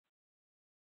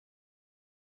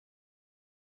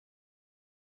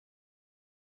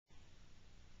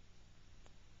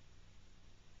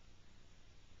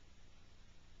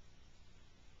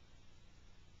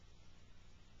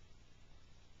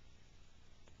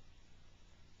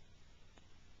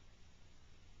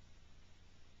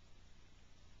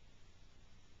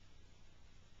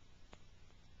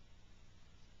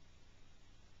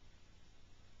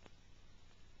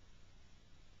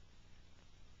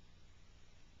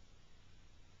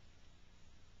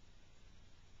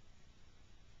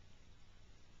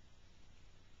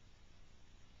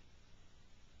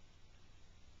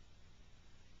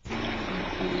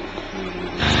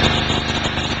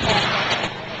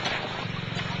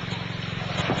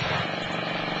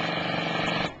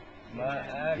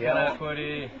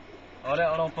kuri. Oleh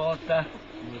orang Pota.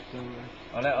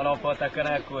 Oleh orang Pota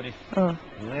kena kuri.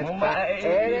 Muma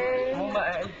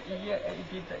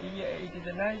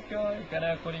kita naik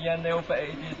kena kuri yang dia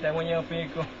upai kita punya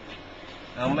peko.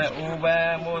 Ame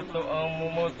ubah moto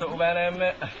ubah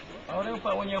nama. Orang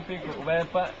upai punya peko ubah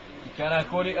pak kena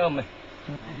kuri ame.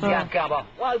 Ya kaba.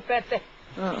 Wah pete.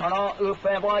 Orang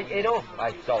upai boy itu.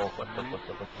 Ay so koto.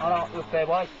 Orang upai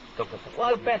boy.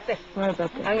 Wah pete.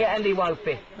 Angge andi wah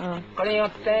pe. Kalau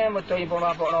yang tem betul ibu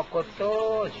bapa orang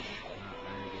koto.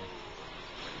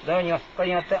 Donya kalau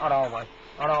yang tem orang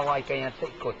boy kaya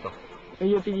tem koto.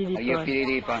 Ayo pilih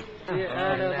di pan.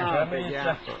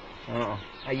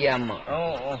 Ayam.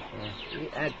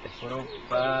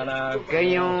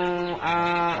 Kayo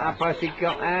apa sih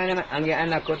kau angge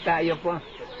anak kota ayo pun.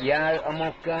 Ya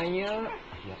amokanya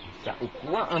sa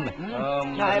ukwa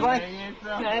Naik boy.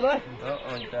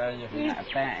 Tanya.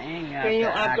 Kayo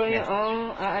ako ni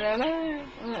ada lah.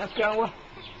 Akaw.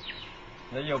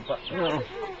 Layo pak.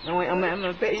 Noi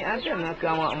ame pe ada nak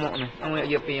kaw mo na. Ame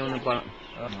yo pe yon pa.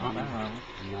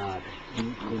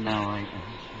 Kunoi.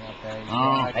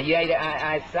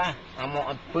 Ayah asa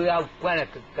amo perau kuan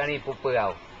kani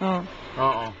perau.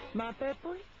 Mata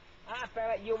pun.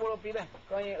 Apa you boleh pilih?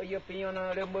 Kau you pilih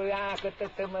na lembaga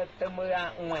ketemu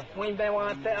Mui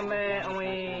bawa te ame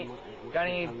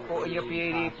kani you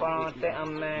pilih pa te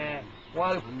ame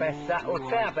wal pesa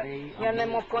ote apa? Yang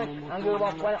nemo kau anggur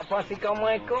bawa pasti kau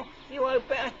maiko. You wal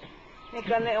pe. Ni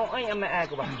kane ame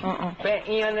aku ba. Pe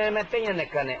yang nemo te yang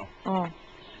kane.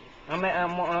 Ame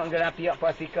amo grafia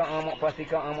pasti kau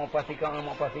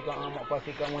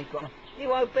maiko.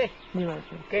 You wal pe.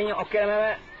 Kenya okey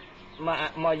mama.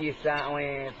 Mau jisa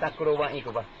takruban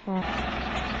itu bah.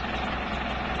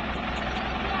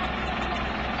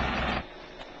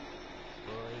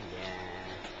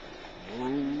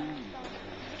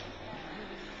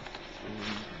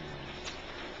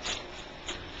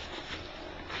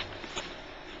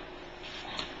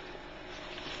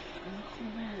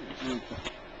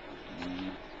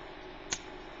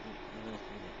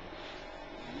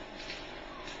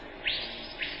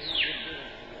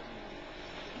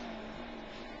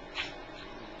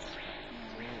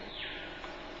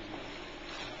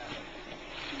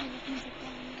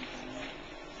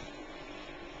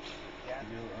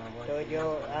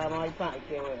 Yo mau pak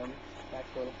ke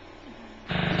takul.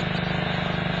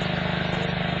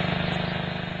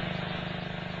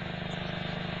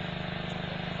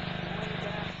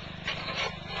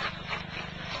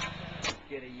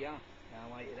 Kiriya,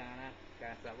 awak irana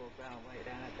kasar buka, awak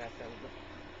irana kasar buka.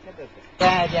 Betul.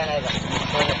 Dah jangan dah.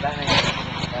 Boleh tak ni?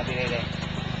 Tapi ni.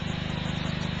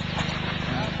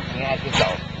 Ni aku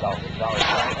tahu.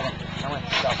 Nama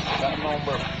tahu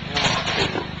nombor.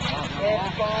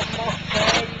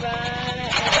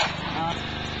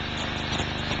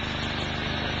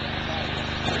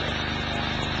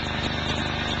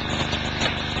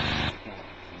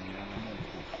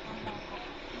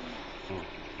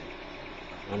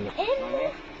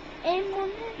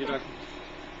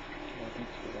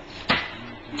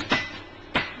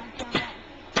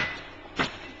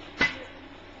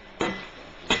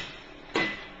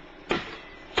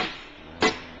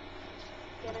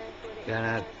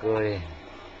 Kana kore.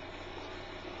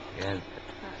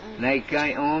 Naik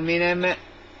kai miname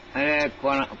ada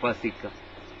kona pasika.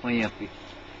 Waiãpi.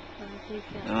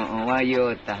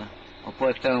 Waiota. Apa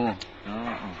tahu?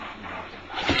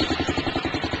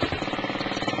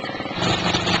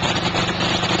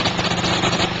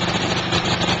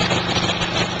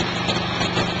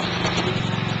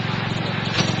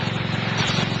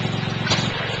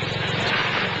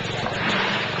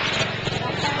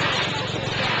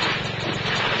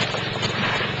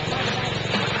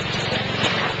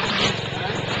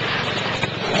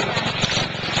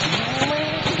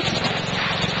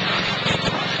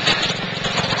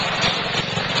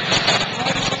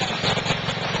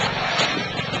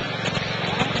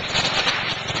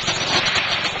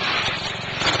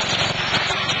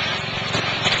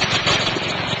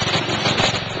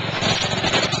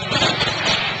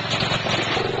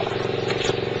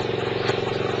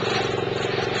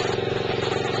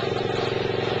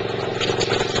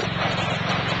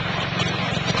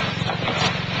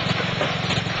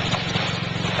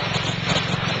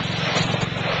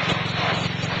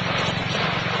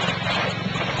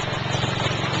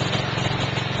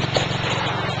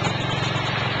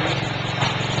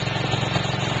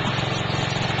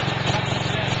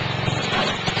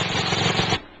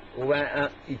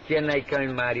 Ikan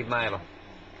ikan mari mari.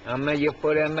 Ame yo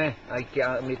por ame, hay que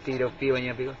meter o pio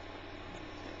en pico.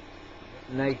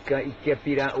 naik ike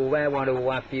pira uwe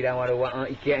waruwa pira waruwa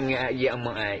ike nge ye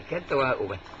mai kata wa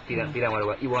uwe pira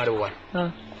waruwa iwaruwa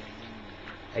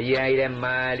ai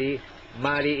mari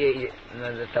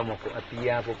na tamu ko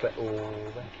apia po pe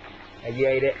uwe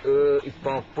ai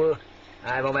ipopo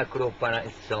ai mama krupa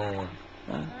son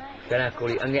kana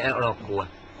kuli ange orokua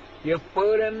ye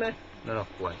poreme no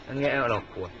kuat ange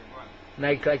orokua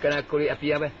naik kana kuli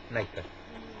apia be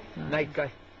naik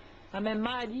Ame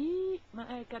mari,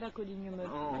 kada kulinya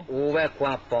mo. Uwe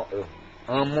kwa po.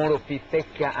 Amoro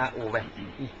piteka a uwe.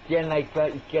 Ike naika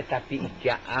ike tapi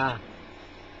ike a.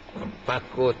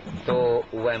 Pakoto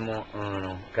uwe mo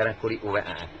kada kuli uwe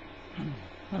a.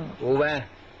 Uwe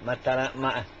matara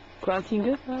ma. Kwa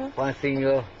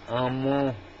singa?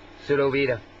 Amo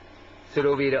surovira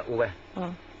uwe.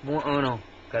 Mo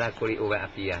kada kuli uwe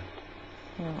apia.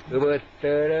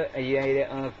 Betul,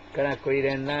 ayah kerana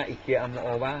kuliah iki amu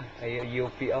oba, ayah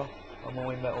yupi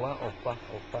amu ima oba.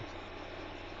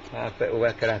 Apa oba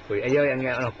kerana kuliah, ayah yang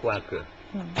nak kuat ke?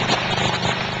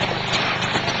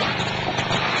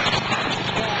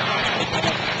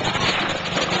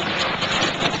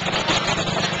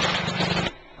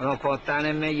 Anak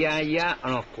potan me ya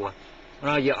anak kuat,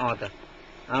 anak ya ada.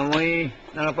 Amui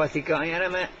nak pastikan ayah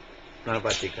nama. Orang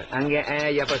pastikan. Angge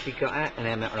ya pastikan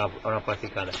nama orang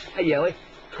pastikan. Ayah weh.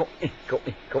 Kau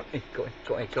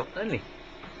ni.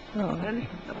 Ni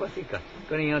apa pastikan.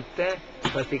 Kau ni hotel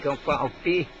pastikan pak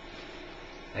opi.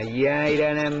 Ayah ida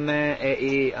nama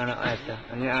anak ata.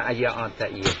 Angge ayah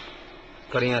ata iya.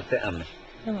 Kau ni hotel am.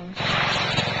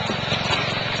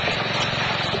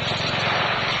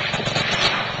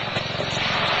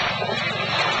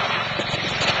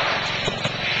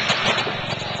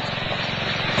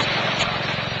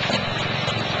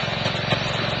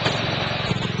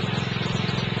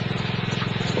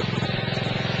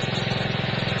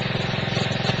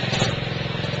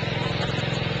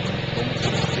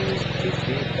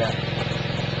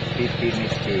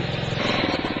 Mistik.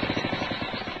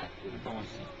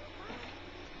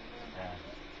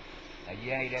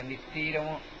 Ayah ida mistik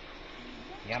dong.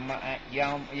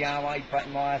 Yang ipat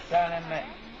muasa nama.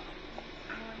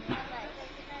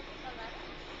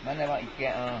 Mana mak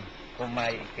ikat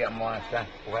kumai ikat muasa.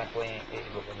 Bukan pun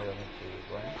bukan mistik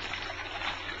pun.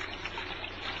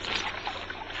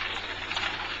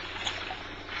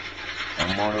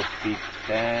 Amor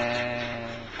pita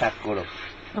takuro.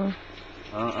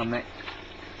 Amek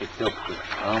itu ke.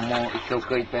 Amo itu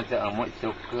ke ipensa amo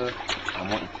itu ke.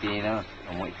 Amo itina,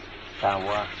 amo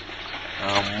tawa.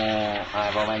 Amo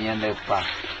apa yang lepas.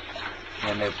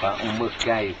 Yang lepas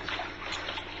umbekai.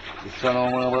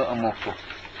 Isono mo amo ko.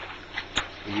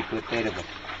 Iyi pete ba.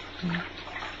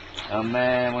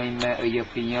 Ame mo ime iyo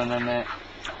pinyon na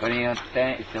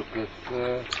kaniyote itu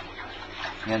ke.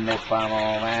 Yang lepas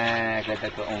mo kata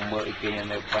ke umbe iki yang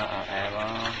lepas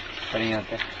apa.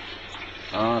 Kaniyote.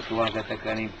 Tua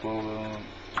katakan ni po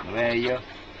velho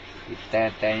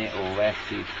kita tanya uwe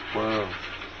si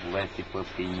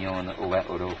pinyon uwe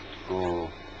oroko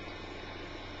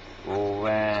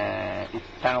uwe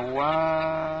itawa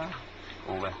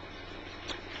uwe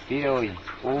piroi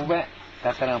uwe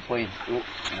tatarampoi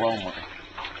uwoma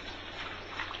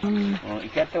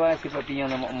ikatawa si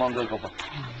pinyon monggo ko pa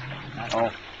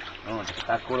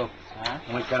takuro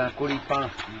Mai kana kulipa.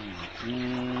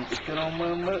 Itu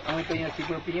nama ai tanya si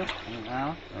pinyo.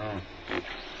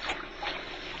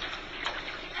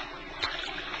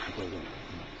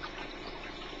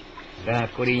 Kana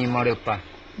kuri marepa.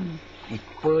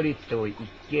 Ipori to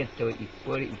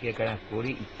ipori ike kana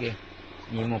kuri ike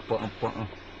ni mo po.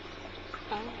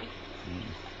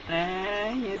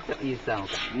 Itu isau.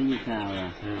 Ini isau.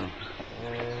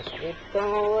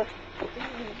 Itu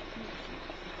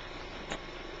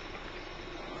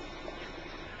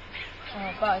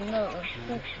Pak no.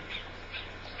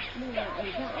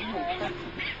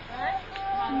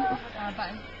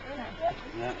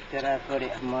 Cara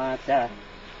korek mata.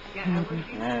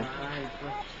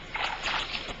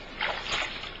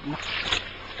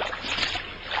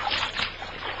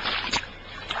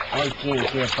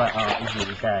 Okey Pak.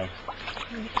 Ini saya.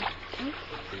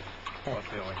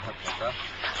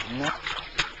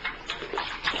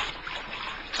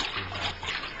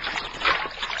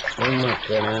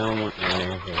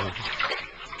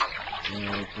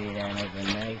 Makan tidak nak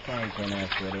kenaikan kena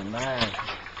kurma.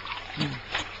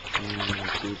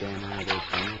 Tidak ada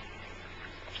kan.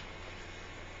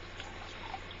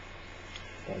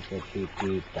 Tak seperti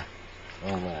kita.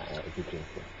 Oh mak itu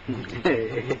kita.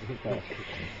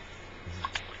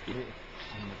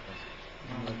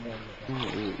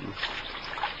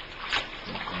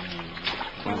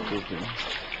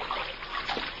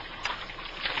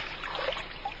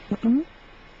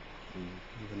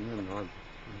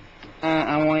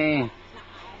 Awak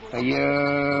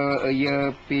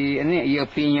ya pi ni ya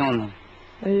pinyon.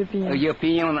 Ya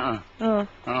pinyon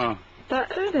Tak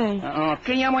ada.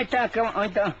 Kenya mo ta ka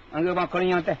ita. Ang ba ko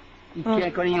niyo te.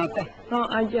 Ike ko niyo te.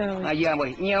 Aja. Aja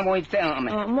boy. Nya mo te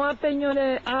ame. Mo penyo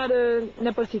de ada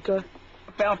nepasiko.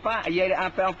 Apa ya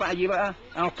apa aja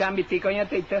ang kambi ti ko niyo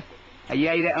te ita.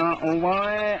 Aja ide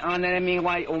uwai anene mi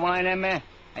wai uwai ne me.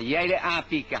 Aja ide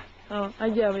apika.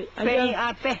 Aja boy. Pe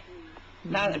ate.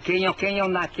 Na Kenya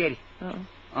naquele.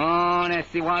 Ne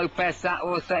si wai pesa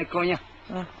o sai ko niya.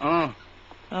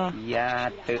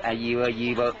 Ya tu ajiwa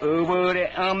ubur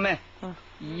ame.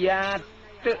 Ya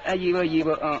tu ajiwa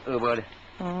ubur.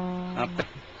 Apa?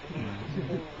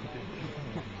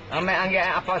 Ame angge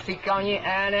apa sikaunya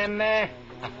aneme.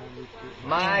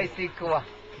 Mai sikua.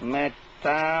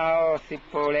 Metal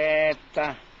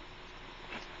sipoleta.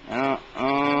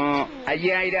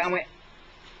 Aja ida ame.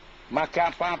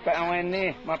 Maka apa ame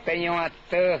ni, mapenyo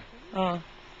ate.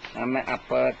 Ame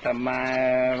apa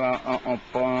tamai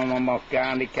apa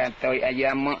memoka dikatoi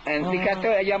ayam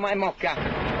dikatoi ayam memoka.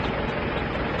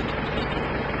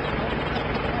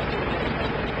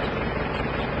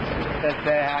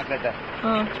 Tersehat kata.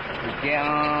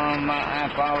 Kiam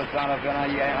apa usah kena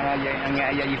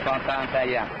ya ipatan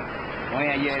saya. Moi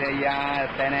ya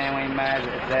tene moi mas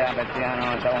saya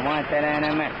betiano tahu moi tene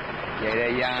me.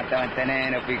 Ya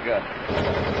tene no pikir.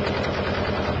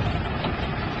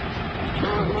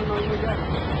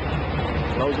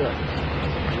 Lâu chưa?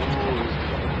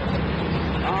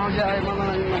 Dạ em mong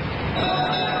anh.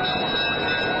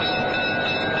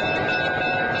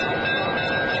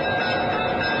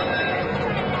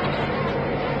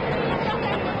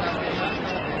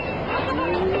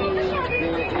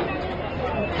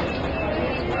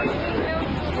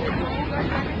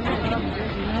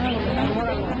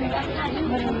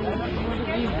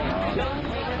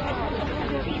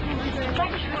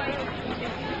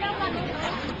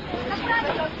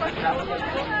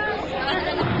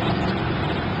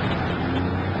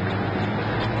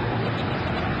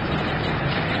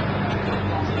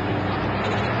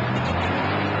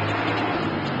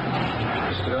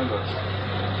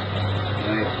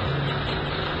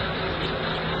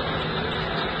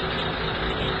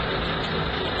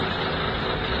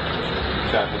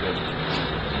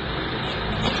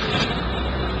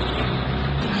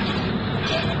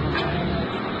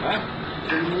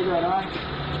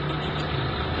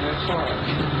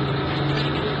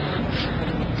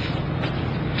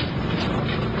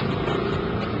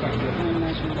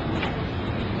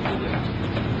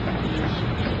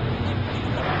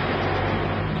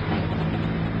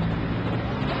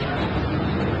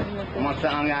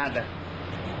 Mostra angada.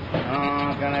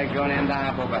 Kalau kau ni dah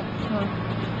apa bah?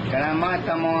 Kalau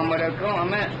mata mau mereka,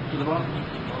 amat.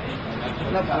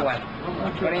 Nak buat.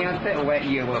 Kalau yang tu, awak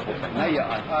iya buat.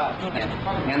 Ayah.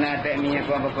 Yang nak tak minyak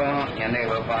kau apa? Yang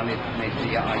nak apa ni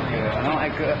siap aja. No,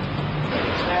 aku.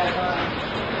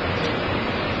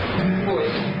 Boy.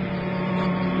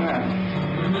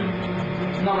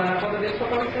 Nama apa tu dia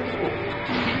sekolah itu?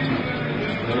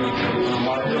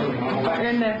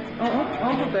 Ini.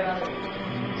 Betul.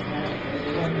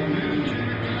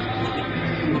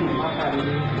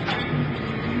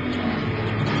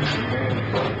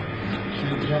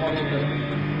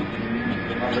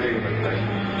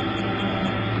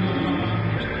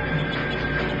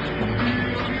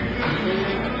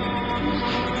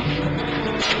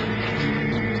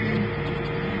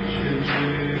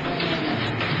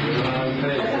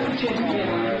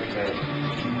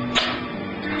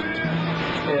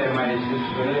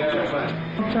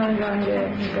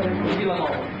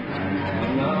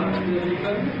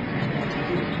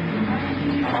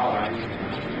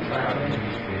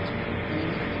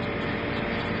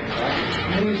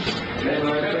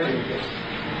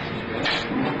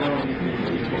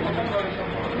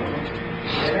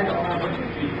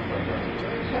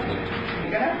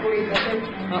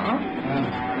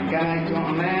 Kalau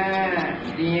cuma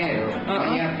dinero,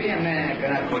 yang pian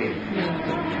kena kulit.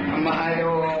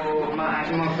 Mahalo,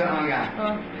 masa angga.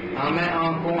 Ame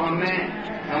aku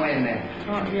awalnya.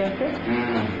 Biasa.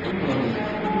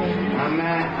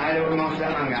 Ame ada masa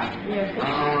angga.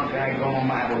 Kalau kau mau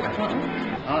mahu.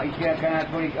 Ikia kena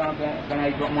kulit kena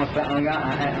ikut masa angga.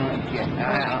 Ikia.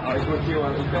 Ikut siapa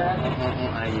juga?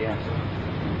 Ayah.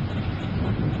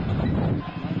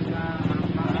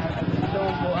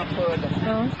 Tunggu apa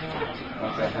dah?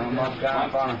 Okey, makan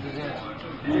apa?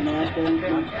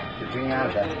 Tinggal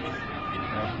dah.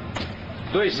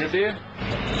 Dois GT.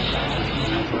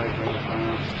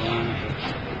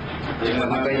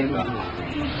 Apa yang?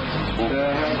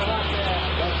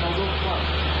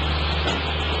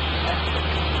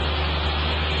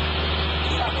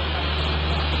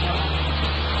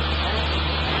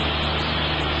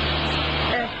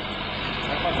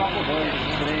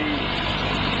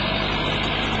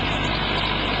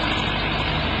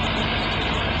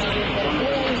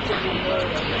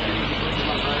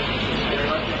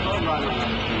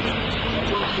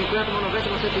 Obrigado, mano. Vai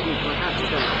você seguinte, mas tá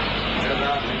ficando.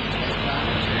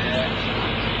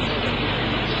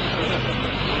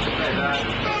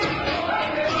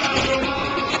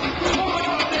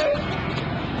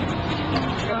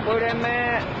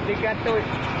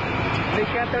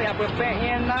 Dikata apa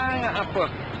peknya nang apa?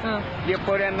 Dia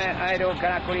poreme aero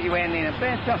kana kuli iweni na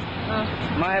peso.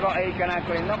 Mai ro ai kana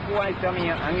kuli no kuai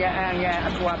samia anga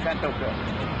aku akato ko.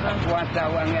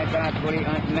 Puasa wanga kana kuli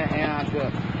me aku.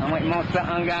 Amai mosa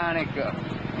angane ko.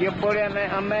 Dia poreme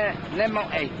ame nemo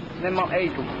ai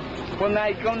ku.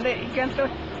 Ponai konde ikanto.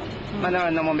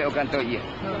 Mana no mo be kanto ia.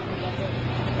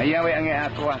 Ayah we anga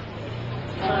aku.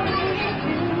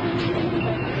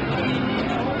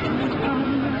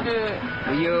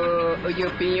 Uyo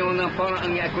pinyo na pa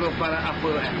ang akro para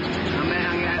apa. Ame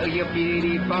ang uyo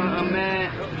pili pa ame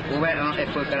uwe ang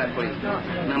epo kala ko.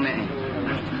 Name.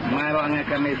 Mai ang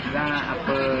kamisa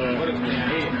apa.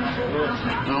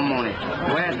 Ngomong ni.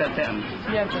 Uwe tatem.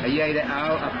 Iya ide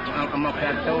au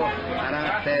amakato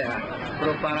ara te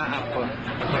pro para apa.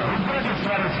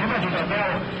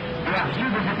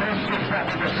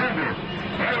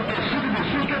 É o tecido do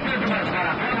sul que teve mais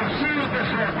barato. No sul,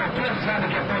 pessoal, qualquer sabe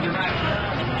que é bom demais.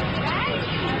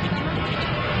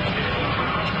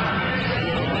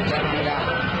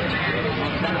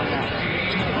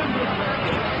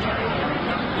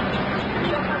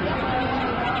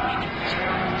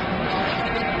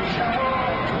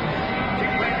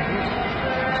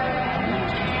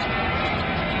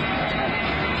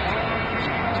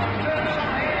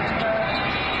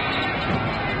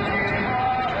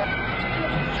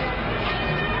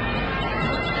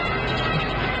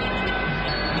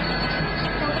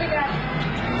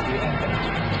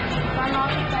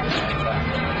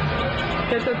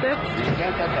 Tetep?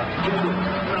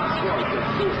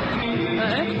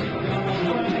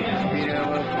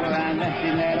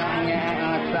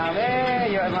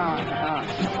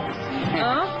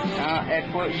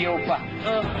 Ekor yopa.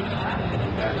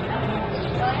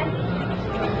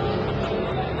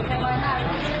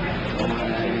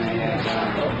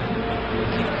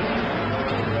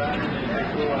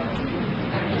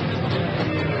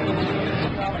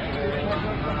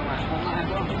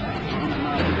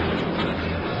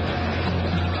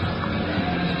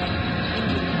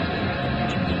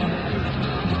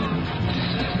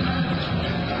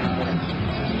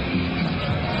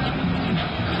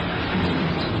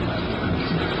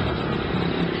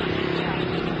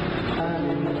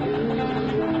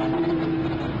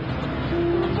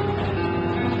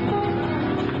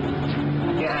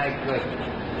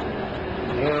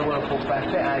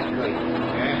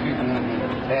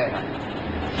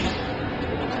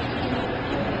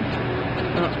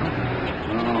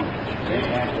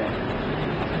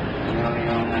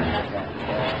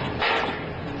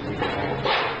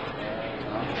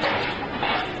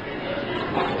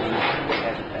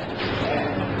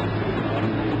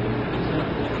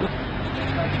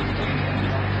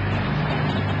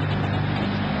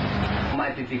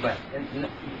 Titipan.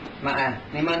 Mak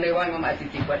ni mana dewan mak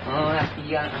titipan. Oh,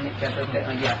 ia ambil kata tak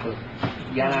dia apa.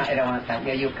 Jangan ada mata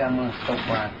dia yuk kamu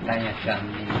sopa tanya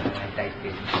kami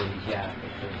Taipei Indonesia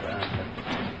itu berapa.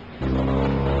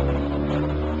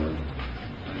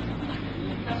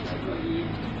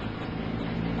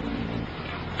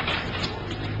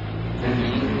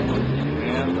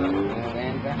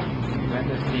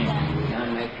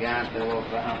 Gato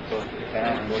apa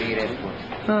sekarang boleh repot.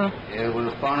 Kalau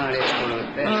pernah repot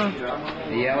tu,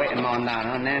 dia awak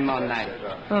mana, ni mana.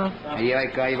 Dia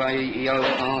awak kau ibu ia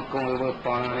kau ibu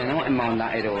pernah ni mana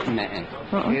itu ni.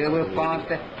 Dia ibu pernah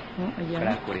tu,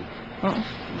 berakuri.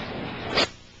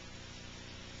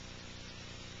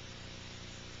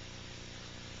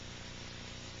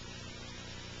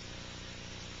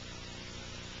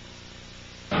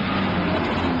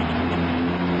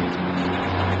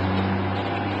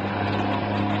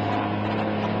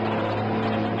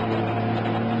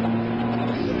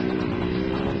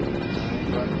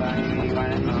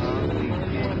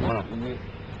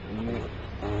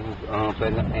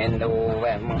 Endo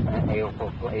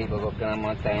eu vou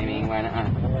cama timing mana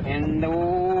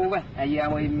endo ayah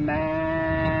we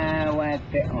ma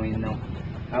wate oino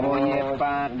aboye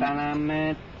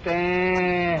patanamete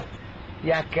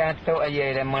ya kato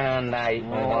ayah le manandai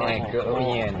ke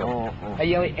oino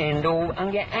ayah endo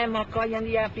angge maka yang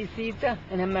dia pisita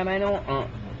nama mano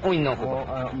oino ko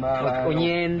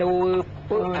oino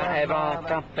pu eba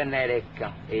kapenereka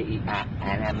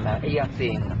nama iya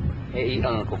sing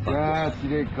ko pa. Ya,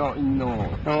 sige ka ino.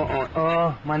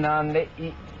 Mana ande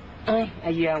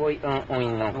ayah boy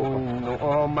ino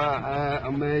ko. Ma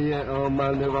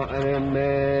ne va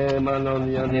me manon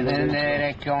yan.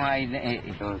 Ne ko ai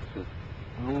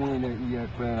Ini ia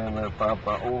pernah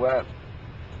papa ubat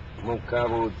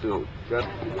mengkaru tu.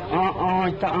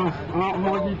 tak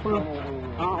mau jipur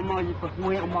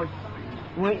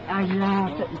Wei ayah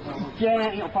cek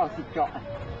yang pasti cok.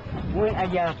 Wei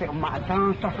ayah tak mak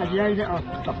tang tak ayah dia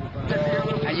tak.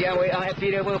 Ayah wei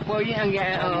api dia berpoin angin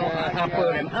apa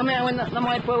dia. Ame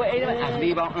nama apa wei dia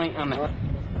ahli bang ame.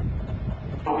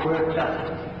 Apa tak?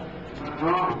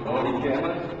 Oh dia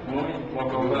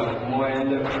mau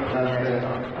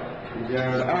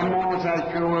yang Amo saya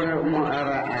kau mau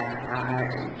arah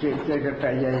cek kata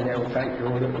ayah saya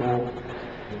kau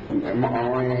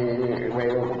mau wei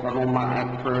kalau mak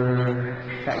apa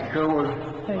saya kau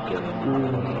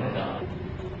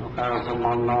kalau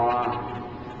semua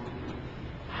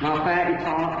apa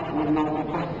itu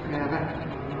apa kata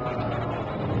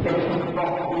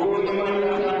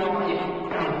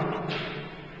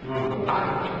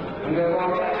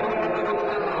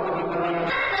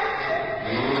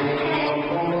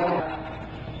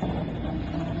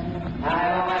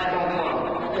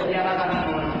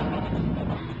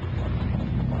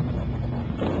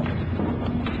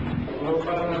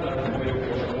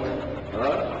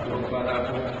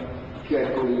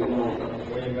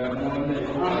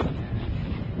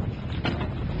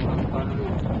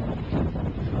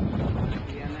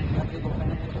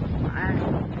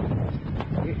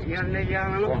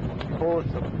yang lu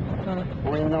kosong.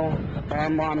 Wino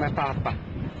mau me papa.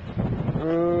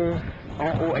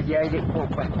 Aja di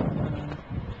papa.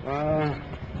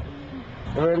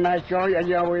 Nak coy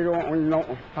aja wino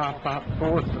papa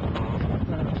kosong.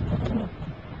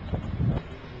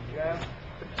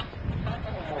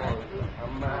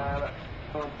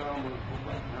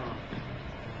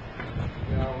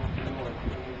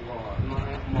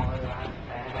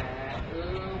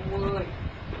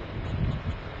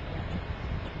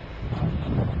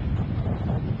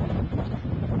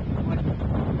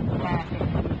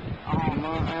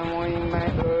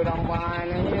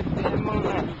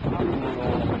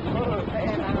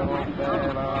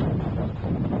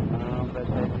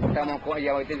 Estamos con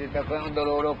ella, hoy te está con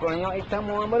dolor con ella,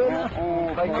 estamos hablando.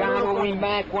 Estamos muy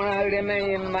mal con la de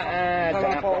me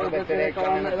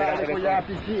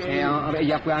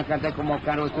ella fue a cantar como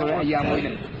caro solo ella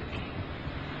muy.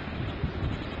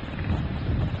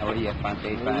 Ahora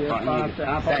pantai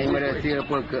saya merasa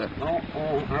porque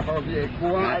apa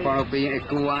biar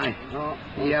kuat.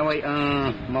 Ia wei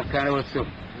mau caro solo.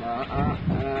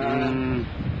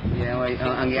 Ya wei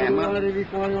angin apa?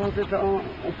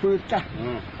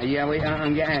 Ya wei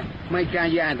angin. Mereka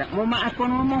ya tak. Mama aku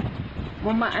nomo.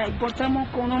 Mama aku tamu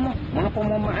aku nomo. Mengapa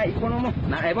mama aku nomo?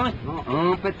 Nak apa?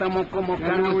 Petamu aku mau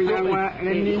kanu yang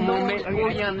ini momen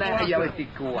yang nak ya wei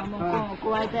kuat.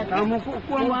 Tamu aku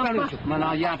kuat.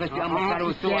 Mana ya pasti mau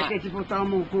kanu tu. Kita sebut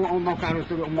tamu aku mau kanu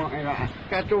tu mau era.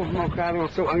 Katu mau kanu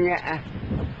tu angin.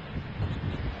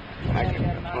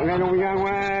 Ngano yang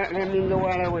wa lemin do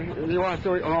wala we liwa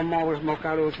so mau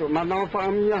karo so mana pa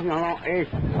amia ngalo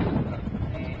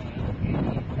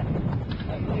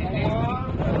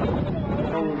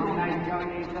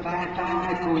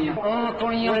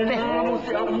Coño, te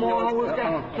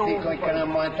kalau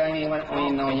mau tanya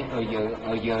mana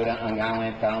oyo anggang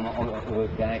tamu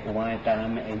kan kuat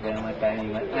tanam itu mata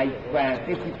ini ai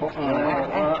pasti tipo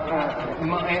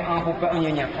mak apa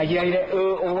paknya aja ide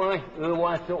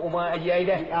waso uma aja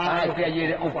ide aja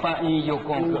ide opa iyo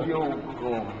kong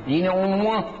ino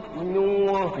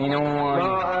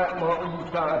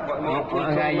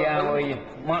gaya oi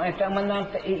mak eta menang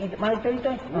mal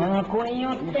itu coño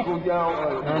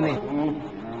ane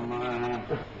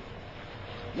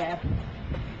ya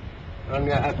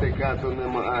enggak atika tu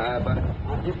nama apa?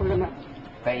 Itu kan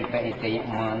pai itu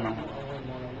mana?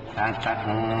 Tata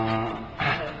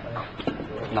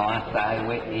no asal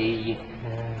we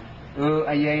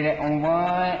ayah ile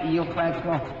omba iyo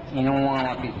pako ino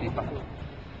wana pisipa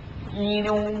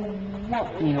ino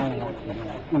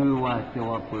uwa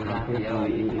sewa pula ya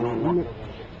ino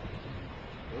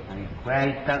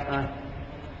feita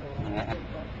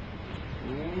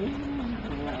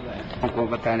Aku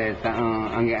bertanya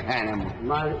angin mana?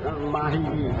 Mahi.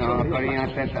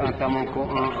 Peringatan tamu ko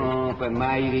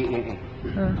pemairi.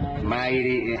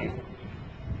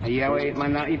 Iya,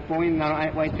 mana ipoin nara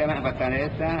wai tanah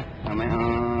bertanya sa, sama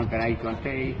kerai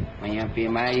konte, Waiãpi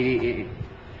mairi.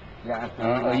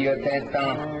 Iya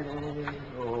tetang.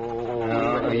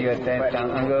 Iya tetang.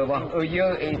 Angger bang. Iya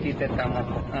enti tetang.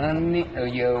 Ani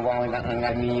iya bang nak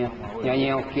angaminya.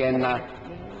 Nyanyi okiana.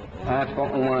 Aku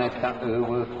umata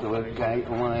kai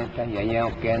umata ya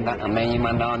kena ameni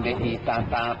manande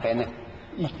itata pen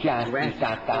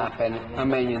itata pen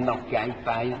ameni no kai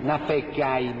pai na pe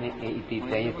kai ne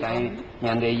itite tai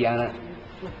nyande ya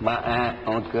ba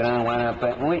on kerang wana pe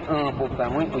ui buka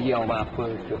ui uyau ba pe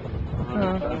tu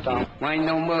mai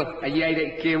nomor ayai dek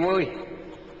kemui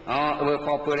ber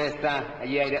populesa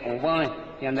ayai dek umai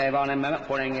yang dai ba na ma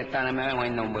porang ngetan na mai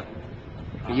nomor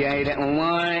ayai dek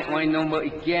umai mai nomor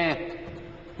ikan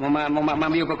mama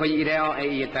biu ko ideo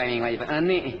ai tai mai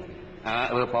ani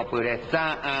ber populesa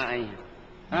ai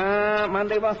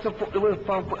mandai ba sepuk ber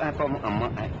pop apa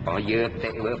apa ye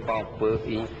tek ber pop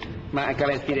i ma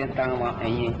kalau sidentang ma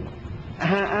ai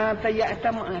tayak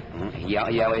tam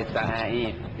ya wesa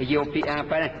ai yo pi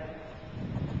apa ni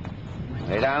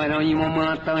dah mana ni mama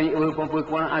tai pop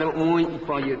kuan ada ui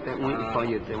pa ye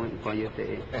te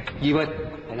jiwat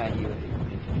ana jiwat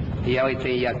ya wesa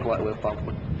ya kuat ber pop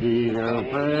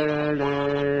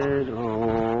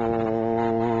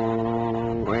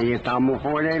Vậy tao một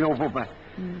hồi đây đâu phục à?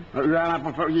 Ra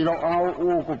phục gì đâu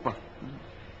ô phục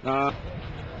à?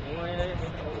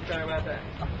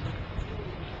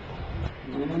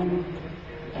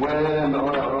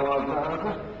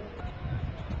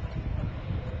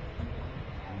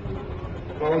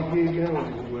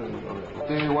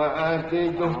 Thì qua thì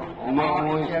tôi mọi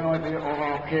người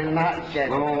nát chết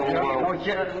mọi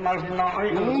chuyện mà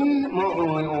nói mọi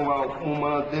người vào mà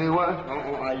thì qua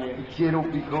chia đâu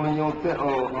bị con nhau thế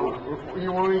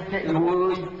vui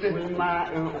thế mà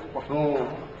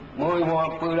mỗi hoa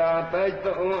pula tới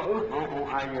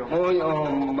mỗi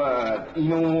mà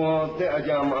yêu thế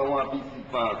aja mà hoa bị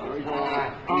pa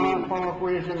pa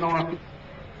quê sẽ nói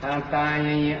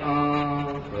tay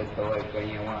betul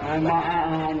kayaknya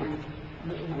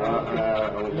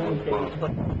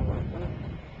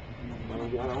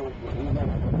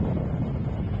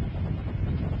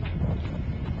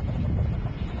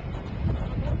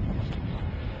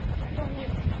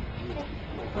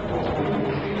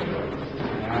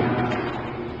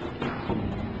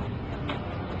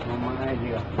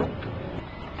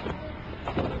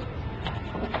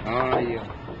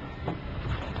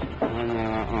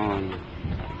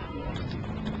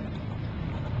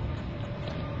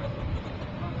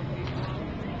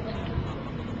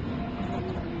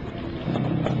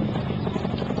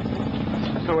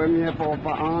Tôi nghe phổ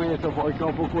phạ tôi phổ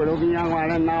cho phụ của tôi nhau ngoài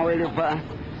lên nào được phạ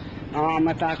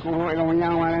mà ta cũng hội lòng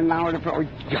nhau ngoài lên nào được phạ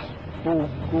phụ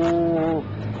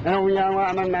lòng nhau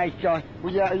ngoài mà này trời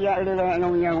bây giờ lên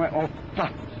lòng nhau ngoài phạ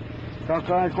có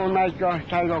con này trời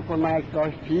thay rồi con này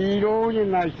trời thì đối như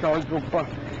này trời cũng phạ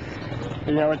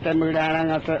bây giờ trên mưa đá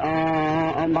là tôi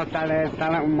bắt ta lên ta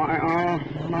làm mọi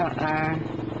mà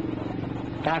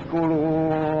ta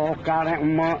cũng cả lại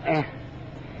mọi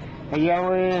bây giờ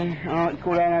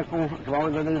cô đây cô vào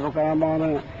đây cô cả mò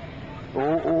đây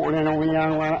lên nó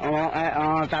nhang qua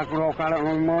ta cũng cả lại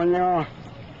mọi nhá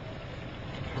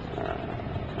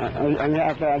anh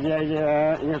ấy cái gì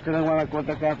cái ngoài cô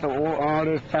ta cái tổ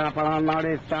desa Palana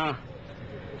desa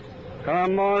kalau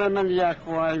mau mình ya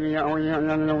kuai ni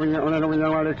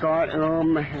orang wali kau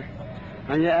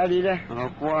anh ấy đi đây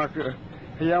qua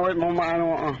ya wei mau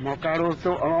mana mau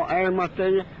karusu air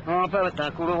mati apa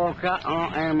tak kuroka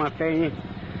air mati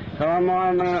kalau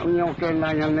mau nyokin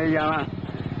lah yang ni ya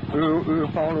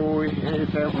follow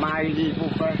itu mai di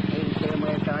bukan itu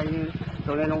mereka ini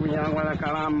soalnya nunggu yang wala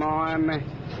kalamo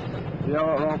yo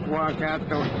qua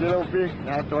kato silopi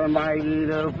kato mai di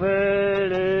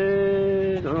pere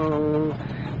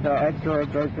to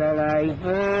kalai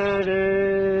pere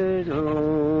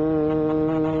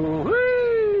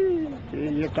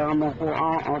kita mau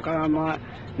kalau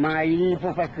mai di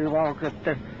pun pakai bawa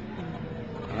kereta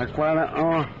aku nak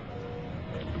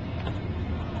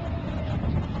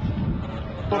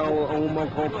mau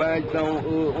kopai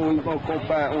mau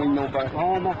kopai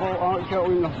mau cho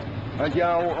aja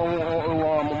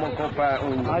mau kopai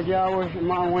aja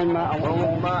mau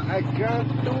ma akan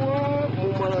tua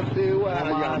mau tewa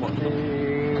aja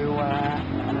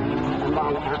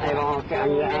bang orang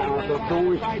kaya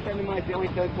tu saya ni masih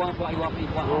orang kuat kuat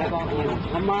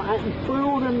ama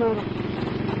perlu dan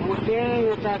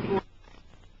mungkin aku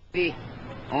di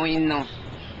oino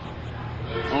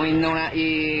la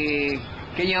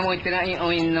kenya mo trai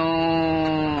oino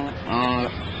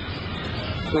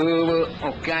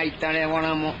okaita le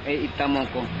wanamo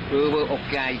itamoko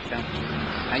okaita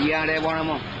ayare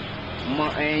wanamo mo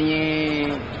enye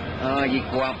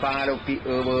jikwa paro pi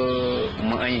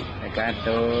mai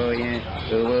kato ye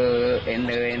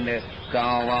ende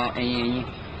kawa enye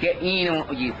ke ino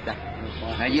jita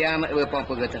ayam apa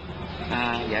kata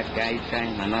ya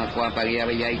kaitan mana kuah pagi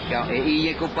apa ya ikau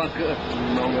iya ko pak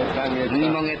ni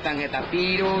mengetang eta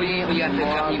piro ya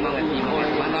sekali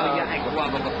mengetang mana ya kuah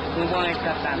apa semua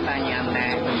eta tanya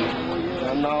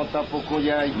Mana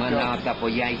tapukuyai. Mana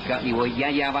tapuyai ka iwoi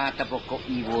yayawa tapuko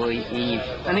iwoi ini.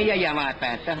 Ani yayawa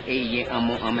peta ye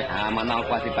amu ame mana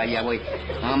kwasi pa yawoi.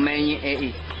 Ame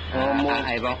e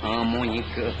ai ba amu ni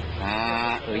ke.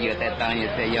 Yo te tanya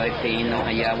se yo sino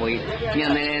yawoi.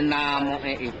 Nyane namo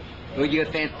yo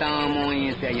te tamo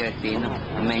ni se yo sino.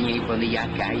 Ame ni poni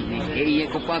yakai ni. Ye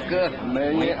kupaka.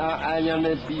 Ame anya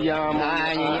ne piamo.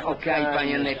 Anya okai pa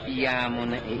ne piamo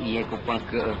ne ye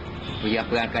kupaka. Bây giờ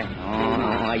giờ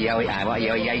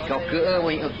giờ giờ có cửa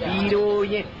với đi đôi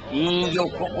nhé vô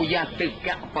có giờ tất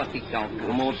cả phải thì có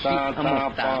cửa một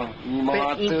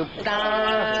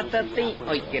ta ta tí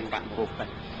ôi cái bạn của bạn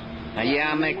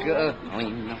giờ mấy cửa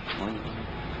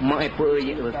mọi bữa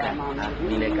gì ở cả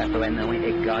đi lấy cả tôi nói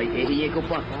cái coi cái của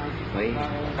bạn với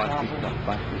phải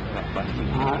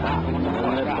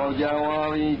bao giờ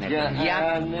đi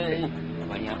giờ này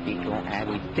bây giờ thì có ai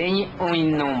bị tên ôi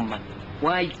nôm mà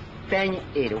quay tên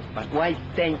Eropa, quay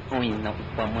tên oi no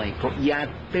pamai ko ya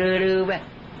terve,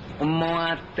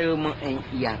 mo termo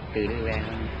ya terve.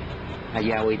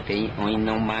 Aya oi tên oi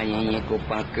no mai ye ko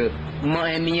pa ke mo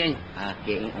emien a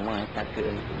ke o ta ke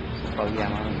pa ya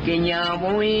ma ke nya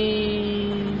voi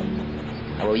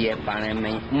abo ye pa ne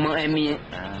me mo emien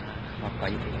ma pa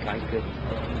ke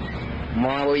mo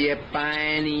abo ye pa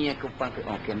ni ye ko pa ke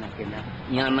o ke na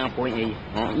nya na po e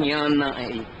nya na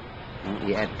e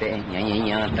ya te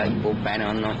nya ta ibu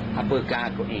panon apa ka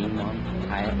ko inon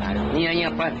ai nya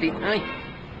pasti ai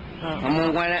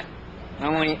ngomong wala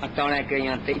ngomong atau ke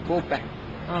nya te ibu pa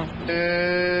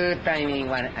timing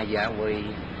wala aya we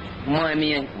mo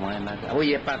mi mo ma o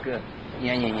ye pa ke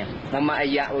nya mo ma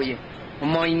aya o ye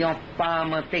mo nya pa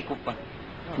ma te ku pa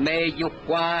me yu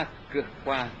kwa ke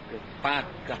pa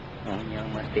ka nya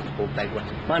ma te ku pa kwa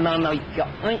ma no ka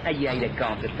ai aya de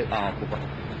ka te a ku pa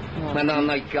mana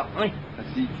nói cho ấy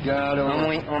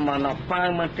ông mà nó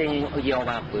phá mà tên yêu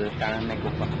bà bữa ta này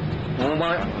cũng vậy ông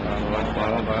mà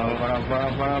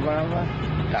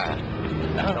ta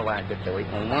nó qua cho tôi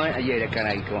ông nói ở đây là cái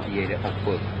này còn gì đấy ông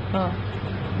bữa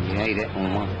gì đấy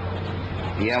ông mà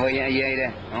giờ bây giờ gì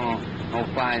đấy ông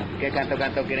phá cái canto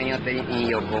cái này nhớ tên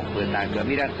yêu ông bữa ta cứ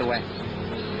mira tôi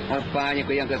ông phá như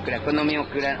cái yang cái con nó miêu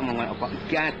cái ông mà ông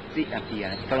kasi apia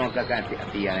kalau kasi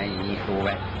apia này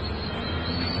tôi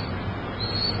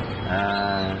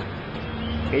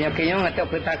kayaknya nggak tahu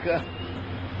peta ke,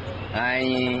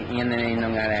 ini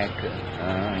nongare ke,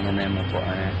 ini mau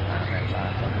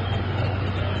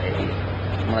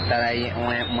matarai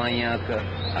maya ke,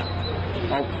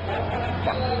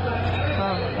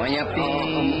 Waiãpi,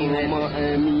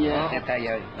 kata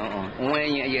ya,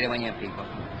 Waiãpi ya Waiãpi.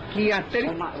 Kia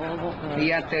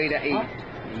teri dah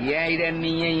ya ida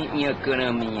minyak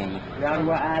ekonomi.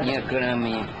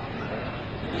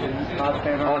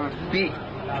 Opi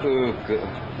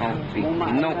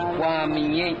no kwa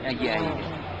minyak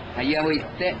aja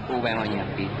wite ubah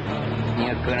Waiãpi ni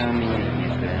ekonomi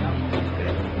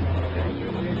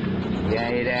ya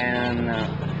ida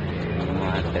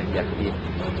mata jadi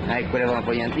ai kalau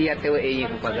apa yang dia tu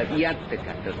kepada dia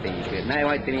dekat tu tinggi naik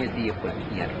wajib ni dia pun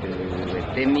dia tu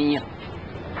teminya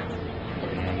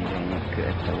ke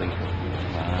tu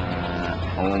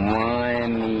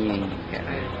omani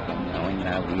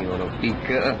nabi Europe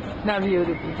ke nabi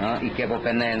Europe ike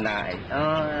bukan naik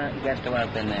ike tu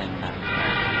bukan naik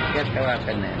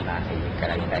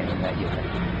kalau kita nak juga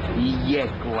iya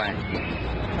kuat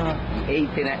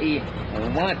tidak iya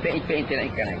mata itu tidak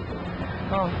ikan itu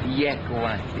iya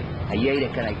kuat iya dia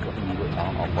kena ikut ibu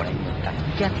apa ni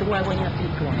kita banyak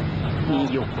ikut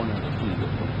ibu pun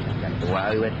tua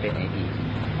itu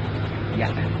ya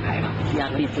ya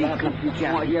fisik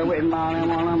ya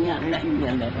malam ya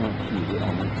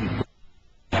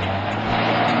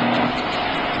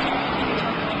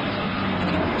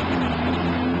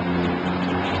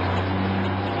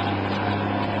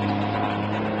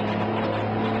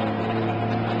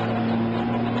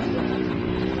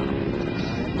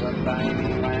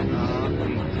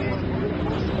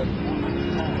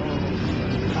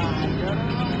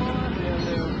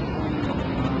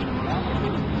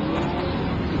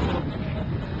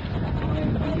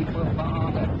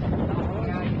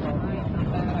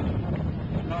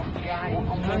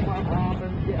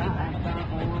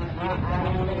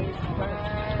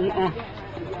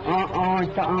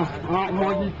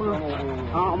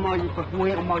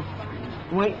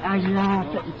Mui ayah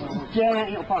jangan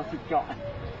yang pasti cak.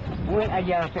 Mui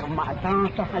ayah semak tang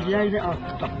ayah dia.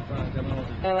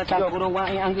 Tak guru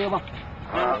wang yang dia bang.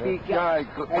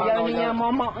 Ayah ni yang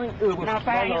mama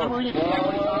napa yang mui.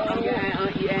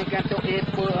 Ayah kata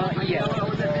apa iya.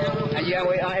 giờ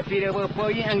với ai phi được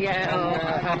bơi anh nghe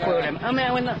bơi này anh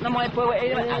em nó mới bơi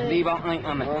ấy mà đi bao anh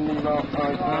anh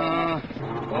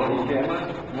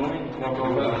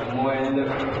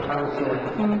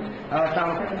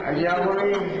Tao giờ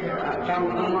với tao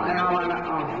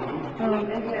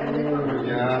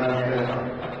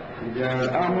giờ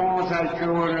mò sai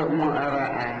chỗ được mà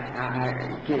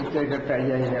cái cái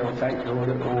giờ sai chỗ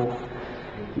được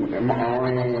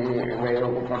mọi về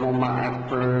còn mà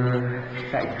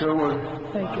sai chỗ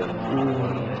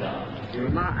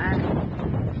mà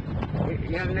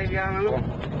yang này yang lu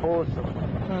oh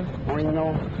no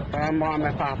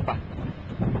mà papa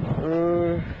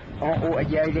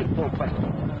aja di papa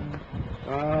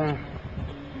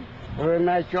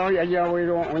na cho aja we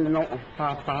no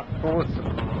papa oh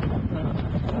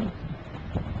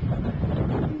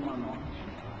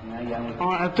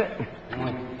ate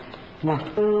ma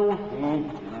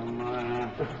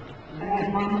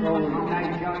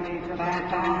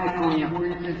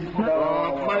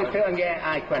mới tới nghe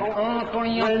ai quen con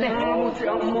yêu đấy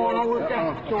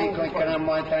thì coi cái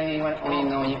món tay mình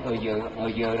nói ở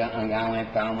giờ là ăn ăn ăn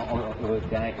tao mà ở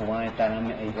đây của anh ta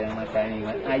làm cái mà tay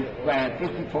ai và cái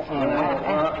phụ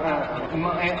mà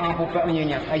em ăn phụ phụ như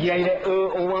nhỉ ai vậy đấy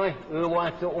ơi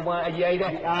qua chỗ mà ai vậy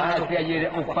đấy cái gì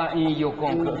đấy ông phải yêu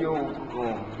con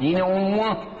you know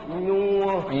what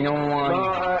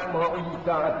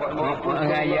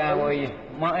ngày giờ rồi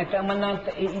mà em mình ăn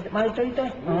mà tới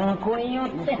con yêu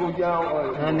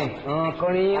thế này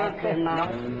con yêu thế nào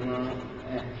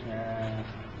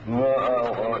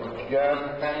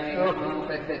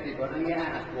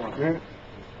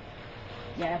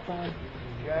dạ con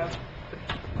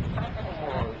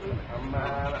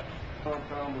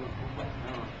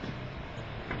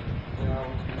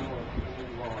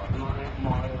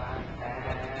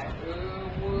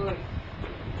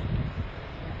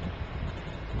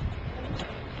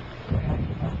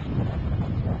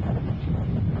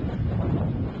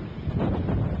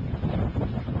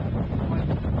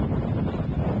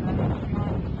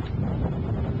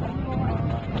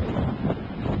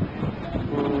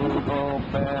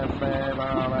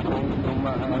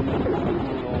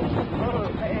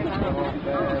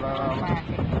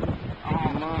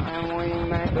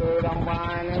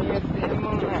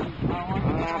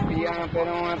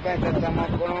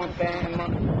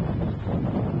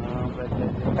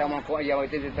estamos con ya hoy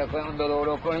te está con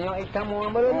dolor coño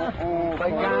estamos verdad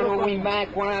para caro win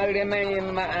back qua de me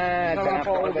ma ta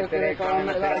po de te con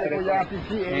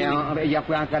ya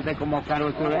puedan cantar como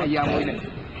caro tú ya voy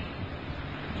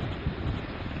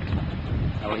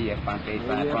oye pantai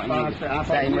pa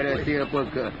sai merecia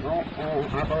porque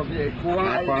apa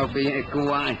bien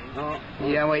kuai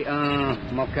ya voy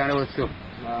mo caro tú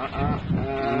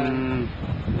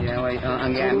ya vậy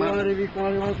ăn gà mà đi qua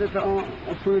nó sẽ tạo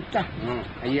phơi ta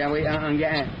ya vậy ăn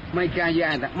gà mấy cái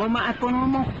gà đó mà ai con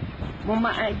nó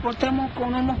mà ai con ta mà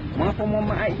con nó mà con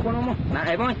mà ai con nó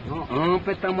này boy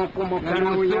petamos como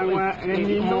caro ya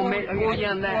no me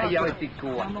ya na ya vậy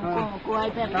tikua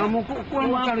estamos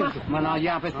con caro mà nó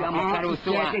ya pesamos caro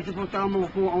su que se estamos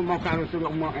con caro su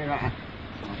mà era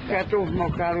que tu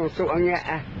caro su ăn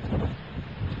gà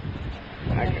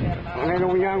Nếu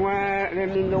như mà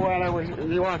lên mình đâu là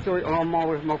đi qua tôi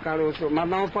màu caro số mà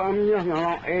nó phải âm nhá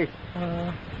nó ê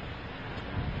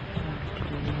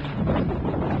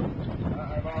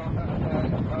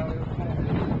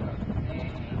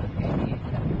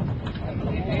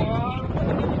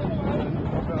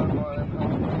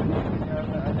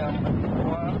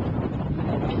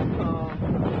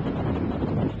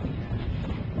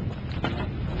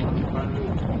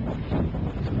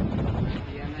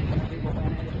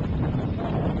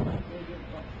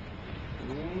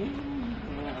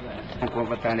ko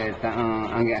patale ta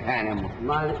anga hana mo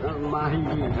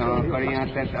mahiri korea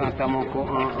ta mo ko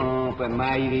pe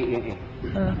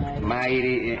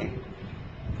mairi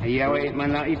ya we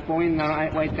mana ipoin na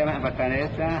wai tara patale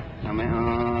sa ame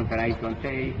karai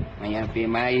konte maya pe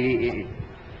mairi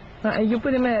yo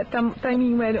puede me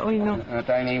timing where hoy no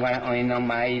timing where hoy no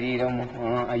mairi do mo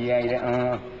ayai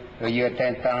yo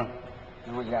tenta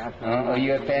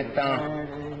yo tenta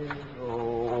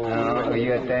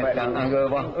yo tentang anggo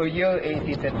yo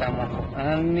iti tetamo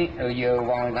ani yo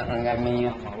wang da angami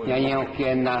ya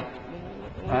kena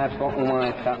ko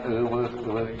umata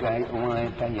kai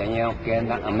umata ya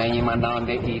kena ameni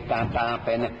mandande itata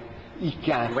pen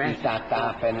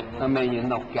itata pen ameni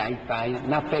no kai pai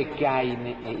na pe kai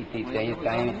ni iti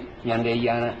tai yande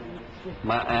yana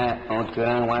ma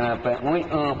orang wana pe oi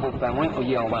po pa oi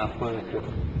yo wa po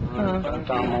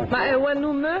ma e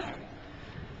wanume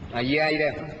ai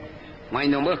đây mày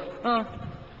nấu mơ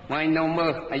ai nấu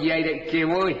mơ ai đây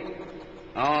kêu ơi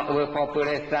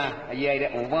Populesa, ye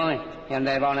one, and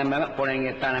they want to putting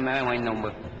it on a man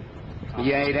number.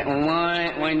 Ye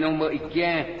one number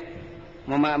again.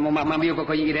 Mamma, you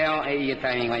go eat out a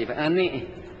time like any.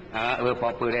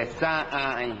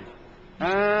 Populesa,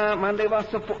 Monday was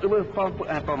support will pop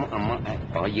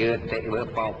or you take will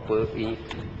pop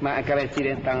my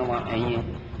accident town.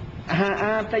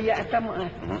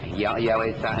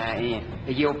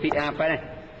 You pick up.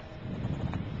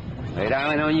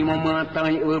 Ra nó như mà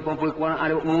tay phong phơi qua ăn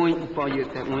được muối phong dệt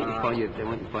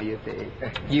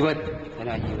gì vậy thế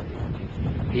nào gì vậy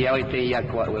thì ai thì ya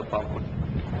qua với phong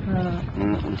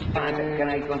cái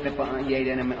này con sẽ phải dây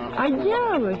đây này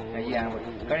Aja weh.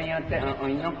 cái này anh sẽ nó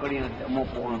cái này một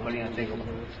bộ cái này sẽ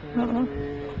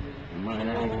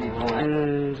mana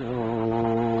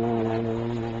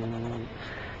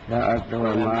đã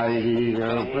tôi mai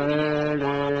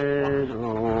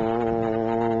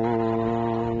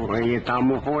vậy tao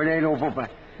mua phôi đây đâu phải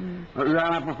ra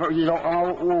là phải gì đâu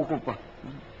ao u cũng phải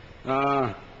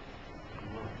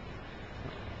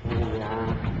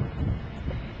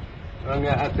Ang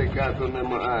atikaso na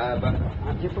maaba.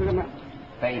 Ano po naman?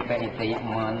 Pay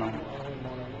mo ano.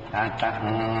 Tata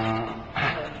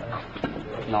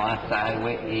no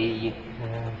asawe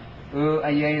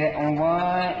ayay le onwa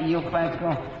iyo pa ko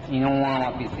inuwa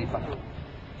mapisipa.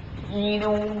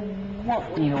 Inuwa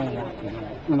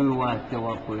uwa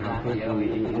tawa pura yawi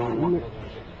inuwa.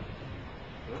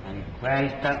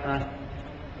 Feita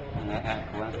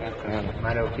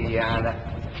maro piada.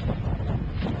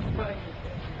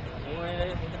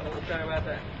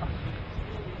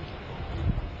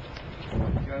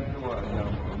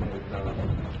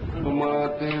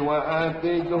 Mati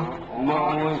Waiãpi tu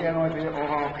mau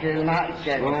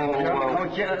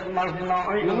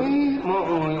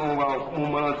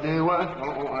mati wa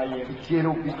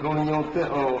quiero picoño te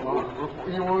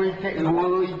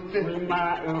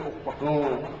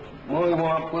muy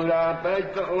guapura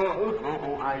peito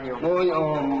muy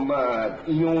omba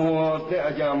yo te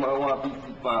llama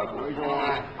guapisipago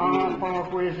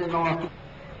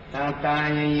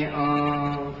Tatanya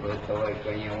betul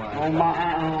kayaknya.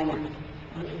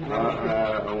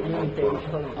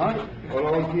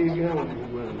 Kalau kita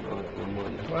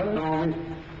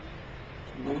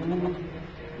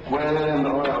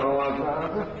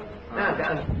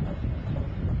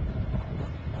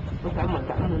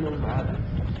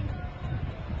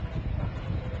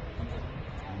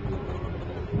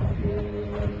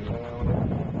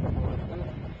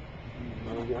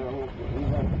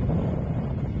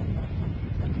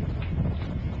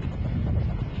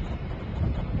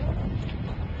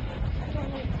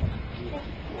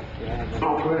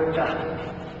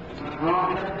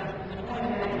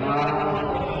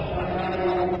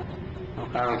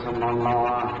kalau semua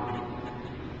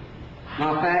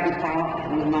maka itu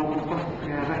mau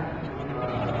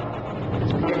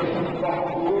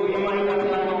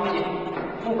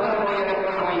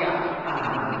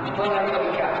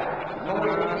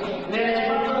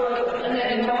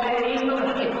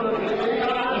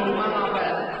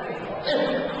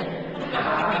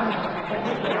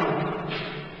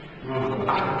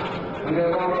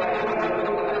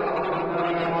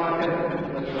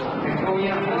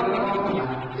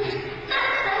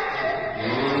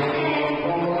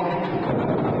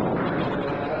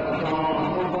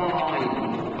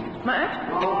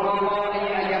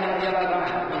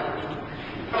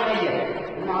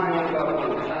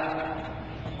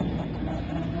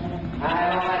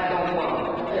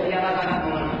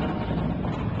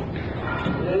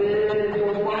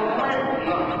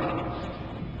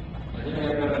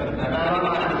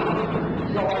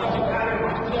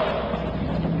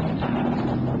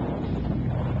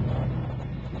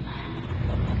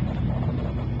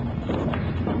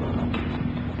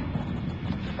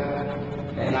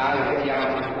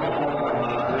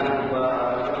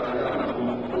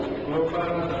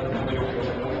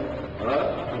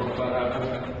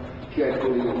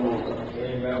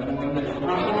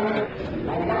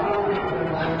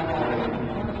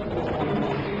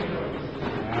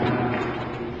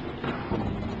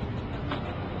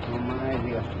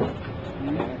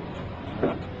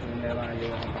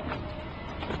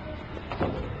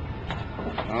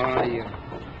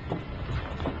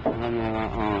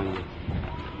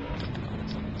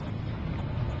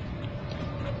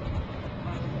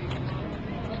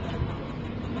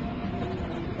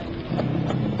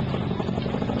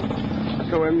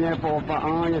Soalnya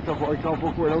apa-apa ya sok kau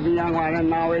pukul lagi yang mana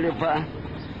nawe lepas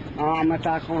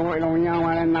mata kau lagi yang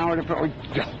mana nawe lepas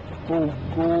ku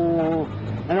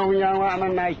lagi yang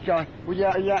mana naik cah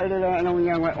uya lagi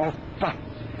yang mana apa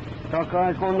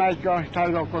kalau kau naik cah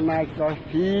kalau kau naik cah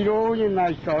hero ni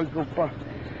naik cah ku apa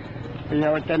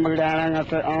Ya temuran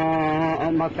atau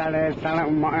makale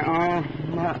tanah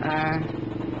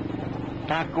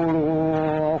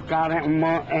takulu karek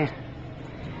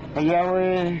ya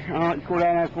we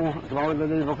kulen aku bawa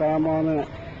dari Pokemon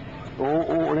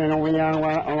ulen yang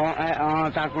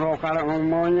takulu karek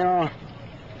monya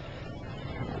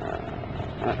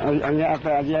anya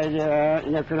apa aja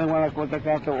ya keren wala kota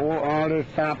kata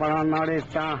lista para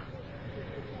lista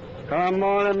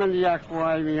kamu menjadi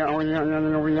kuai yang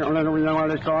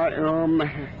wala kau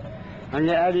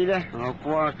anya adi deh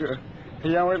kuat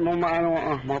ya we mau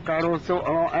karusu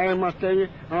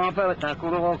mati apa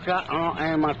takulu ka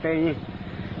mati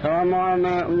kamu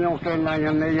nyokin lagi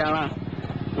ni jalan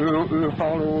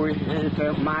follow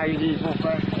itu mai di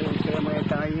pokok itu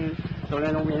mereka ini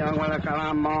soalnya yang wala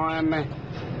kalamau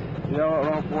yo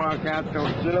kuat kata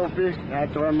jelupi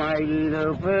itu mai di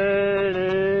lepas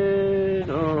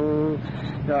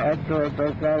Kata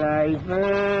terkalai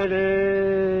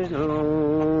peredo.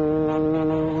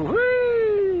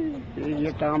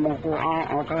 Ia tamu ko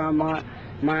akama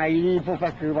mai po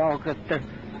pakiwa kete.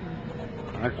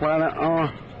 Akwala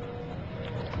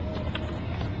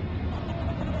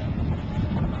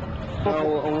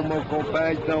mo ko pa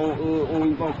to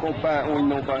mo ko pa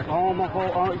no pa. mo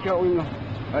ko cho uno.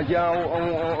 Aja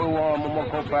mo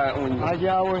ko pa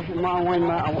Aja ma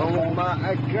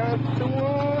akatu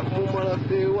mo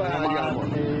malatewa aja mo.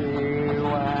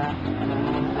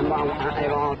 Emang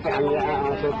saya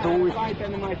setuju.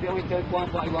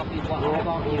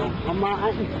 Ama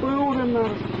itu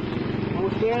benar.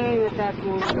 Mungkin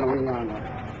satu.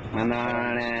 Mana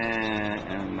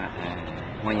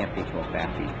monya piko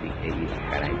kasi ini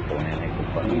sekarang itu nenek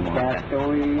kok ni moda.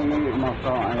 Satu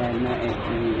maka ana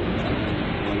itu.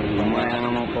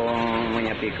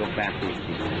 Monya piko kasi.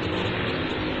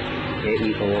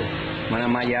 EIO mana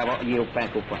maya kok iyo pa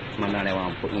ko pa mana lewang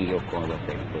po iyo ko lo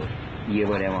tempo. Iyo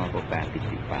lewang ko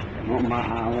participar.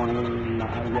 Maawan na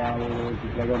ayaw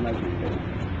kita lagi.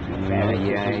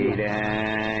 Ya ira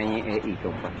EIO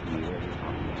pa iyo.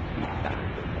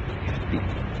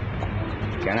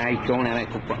 Karena itu nenek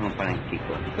kupak ngapain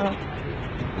kiko.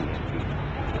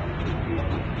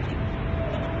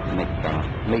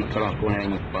 Mikro aku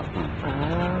nenek kupak.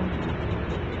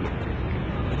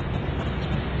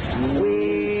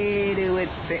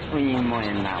 Wede unyi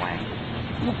moen lawan.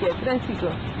 Bukan Francisco.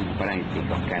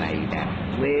 Francisco karena ida.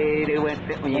 Wede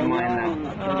unyi moen lawan.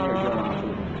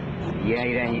 Ya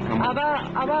ira ni.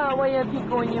 Aba Waiãpi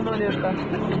unyi moen lawan.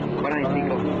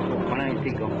 Francisco.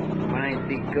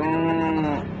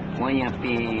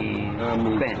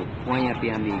 Waiãpi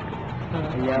amigo.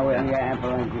 Ya we ya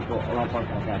Francisco lapor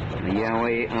kakak. Ya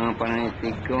we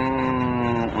Francisco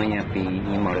Waiãpi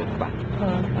ni morepa.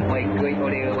 Wai koi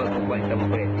ore wa kuat sama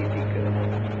Francisco.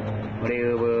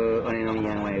 Ore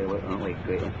namanya wai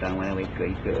koi tang mana wai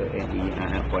koi ke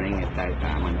anak paling etai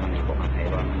sama mana kok ai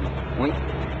ron. Wai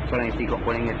Francisco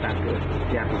paling etai ke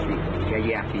ya Francisco.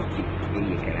 Ya Francisco.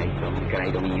 Ini kira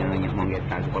itu minyak mungkin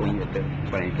tak kau ini tu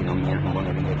Francisco minyak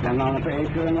mungkin itu. Jangan sampai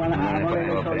itu mana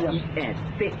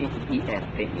IST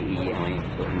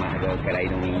itu maka kira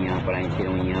itu minyak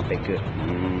Francisco minyak peke.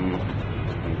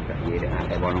 Ia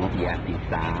ada bono ia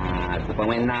bisa. Kupang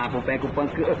mana kupang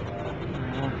ke.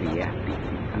 Ia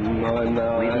bisa.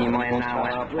 Ini mana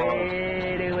awak.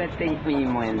 Wede ini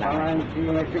mana.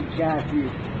 Francisco sekali.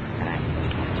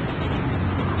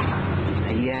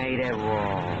 Ia ada bo.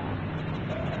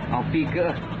 Api ke.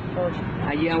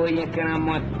 Ayah wanya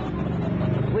keramat.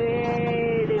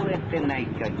 Wede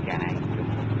naik ke kana itu.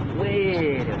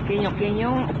 Wede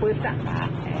kenyo apa tak?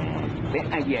 Be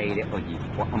ayah ide oji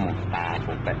po amuta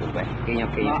po patuba. Kenyo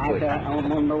po. Ada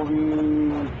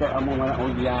mendowi ke amuna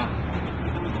oja.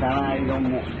 Sana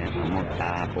idomu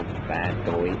amuta po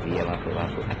patu dia waktu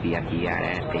api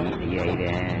ada dia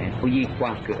ide oji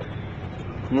kwa ke.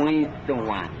 Muito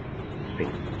wa.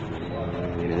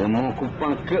 Mau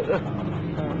kupang ke.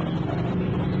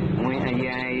 Mui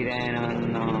ayah ida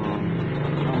no.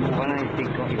 Paling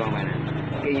tiko iko mana.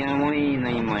 Kaya mui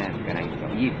nai mana sekarang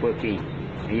itu. Ipo ki.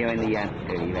 Ayah ni ya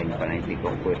kali lagi paling tiko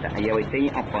kota. Ayah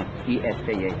itu apa? IST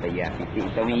ya saya piti.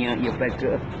 Tapi yang ia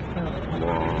pakai.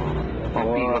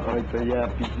 Wow. Itu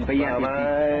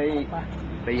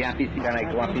ya piti kan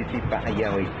aku piti pak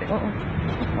ayah itu.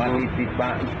 Piti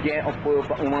pak. Dia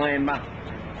apa umai mak.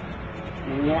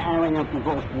 ya awalnya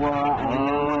pukul kuah.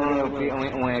 Tapi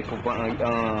kupang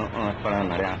parang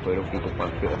ada apa rupi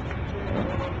kupang ke.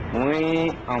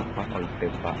 Apa hal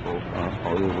tempat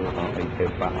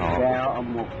tempat. Saya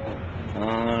amuk.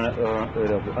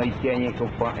 Aikianya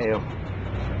kupang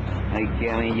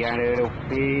aikianya jare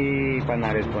rupi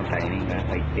panaris kontai ini kan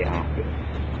aikianya.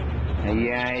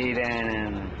 Iya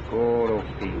dan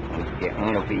Koropi, okey,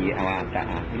 koropi awata.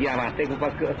 Ya awata ku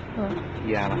pak.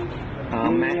 Ya.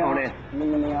 Ame oleh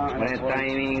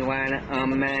timing wan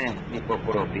ame di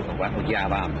koropi awat ya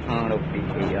ba. Koropi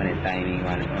oleh timing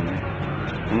wan ame.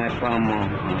 Ame pamo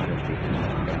koropi.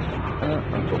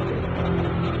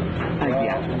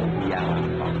 Ayah, ya.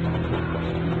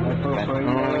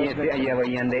 Oh, ya tu ayah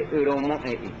yang de uromo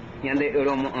yang de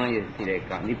uromo ayah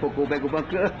silakan. Di pokok pak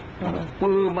ke.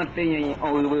 Matinya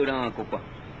orang berang aku pak.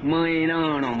 Main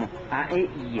nama.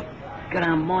 Iya.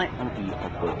 Keramai iya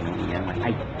apa yang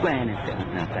ai kuan tu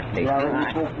nak kata. Ya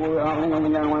pokok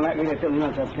yang mana kita tu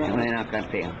nak kata. Nak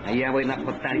kata. Ayah boleh nak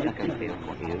petari nak kata.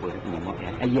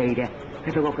 Ayah dia.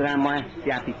 Kita kau keramai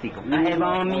siapa tikau. Ayah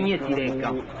bami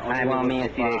silakan. Ayah bami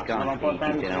silakan.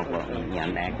 Kita nak buat yang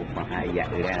aku pak ayah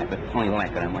dia. Oi oi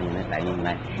keramai yang tak ini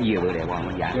nak. Iya boleh buat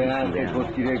macam. Ya kau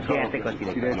silakan. Kita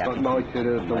silakan. Silakan mau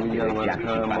cerita tentang yang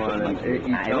mana.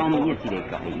 Ayah bami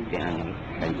silakan. Itu yang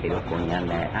kita kau yang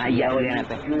ayah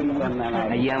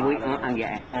ayah we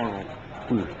anggap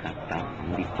kata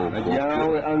di pokok ayah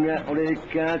we anggap oleh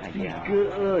kati ke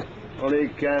oleh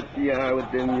kati awak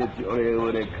demi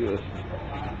oleh ke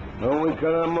Nawi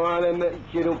kalau malam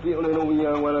kirupi oleh nawi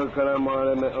yang wala kalau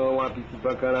malam wapi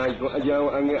sipakan aku ayah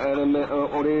anggap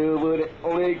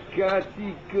oleh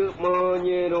kati ke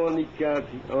menyeroni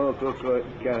kati kok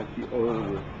kati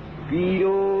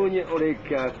Bironya oleh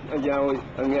kat ajawi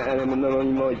angin ada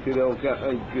menolong moi terau kat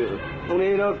aja.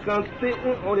 Oleh rakan te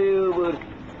oleh ber.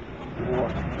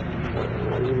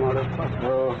 Ini malah pas.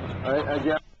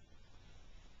 Aja.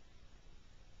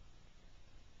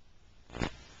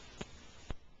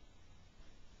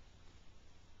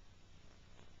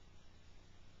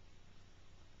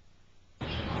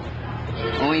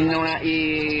 Oino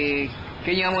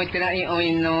kenya mo trai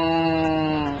oino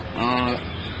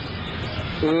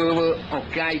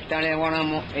okaita le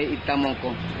wanamo itamoko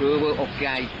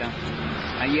okaita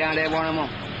ayah le wanamo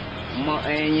mo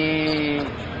enye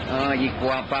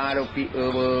yikwa paro pi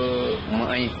mo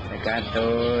enye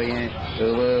kato ye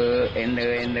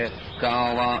ende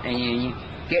kawa enye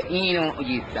ke ino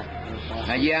yita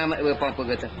ayah me apa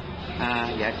kata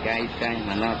ya kaita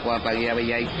mana kwa pagi ya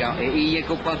ika iye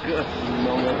ko pak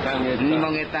ni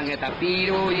mongetang tapi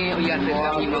ro ya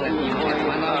tetap ni mongetang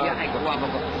mana ya ko apa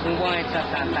ko semua itu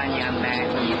tanya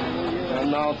naik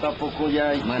Mana tapoku ya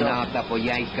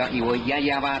ika iwo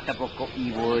ya ba tapoku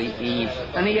iwo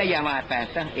ani ya ba ta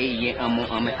iye amu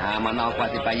mana kwa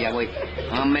si pa ya wo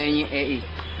ame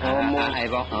ai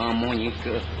ba amu ni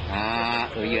ke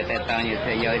ya tetanya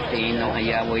saya tino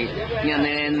ya wo ya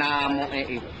ne namo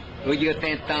Ujo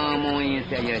tentamo ini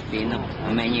saya tino,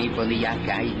 menyi polia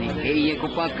kai ni. Iya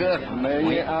kupaka.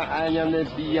 Menyi anya ne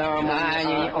piamo.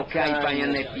 Anya okai panya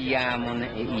ne piamo ne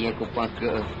iya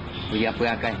kupaka. Uya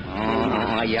perakai.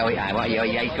 Ya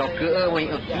ya kau ke wei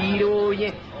kilo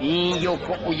ye. Iyo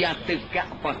ko uya tegak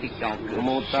pasti kau ke.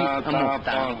 Muta.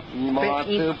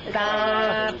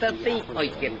 Teti. Oi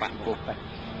kepak bukan.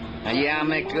 Ya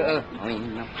mereka.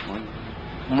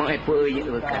 Mau apa ye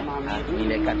kan?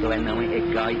 Ini kata orang nama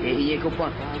ekai. Ye ko pa.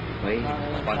 Wei,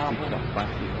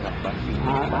 pasti.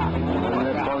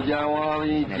 Kau jawab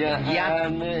ya.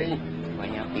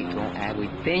 Banyak pikir aku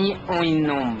tanya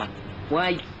oinoma.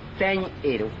 Wai tanya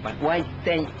Eropa. Wai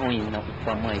tanya oinoma.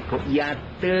 Pamai ko ya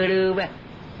terus.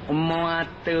 Mau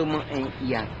atur mau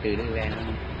ya terus.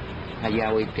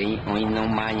 Ayah we tanya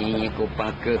oinoma ni ko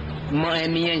pak. Mau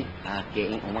emian.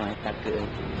 Ke orang tak ke.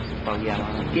 Ya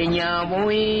kenya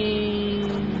boy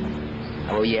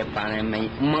ya pane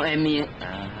mo emi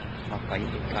apa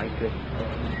itu kai ke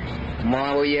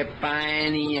mo ya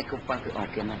pane ya ko pak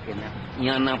kena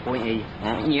nyana poi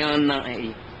nyana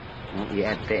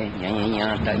ya te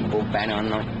nyanya ta ibu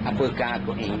panono apa ka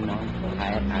ko ino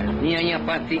nyanya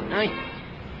pasti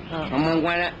ngomong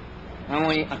wala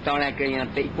ngomong atau lagi yang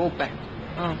te ibu pa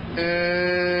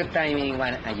timing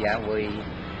wan aja boy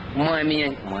Moi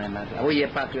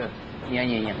ya pak nya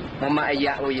mama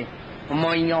ya oye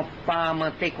moi nyopa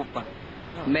mate kupa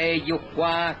meyo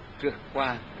kwa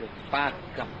pak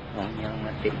yang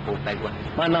mate kupa gua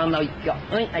mana noi ka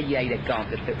ayah de ka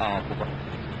te kupa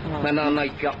mana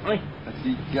noi ka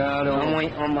Sikaro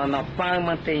moi mana pa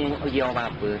mate yo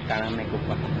ba pu ta me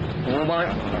kupa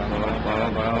moi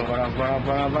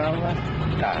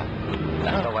ta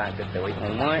wa te oi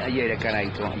moi ayah de ka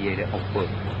itu ayah de opo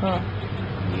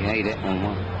ya ide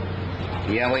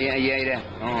ya voy a ir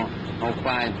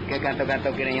opa que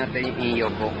canto que niño te y yo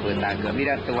pues la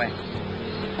mira tú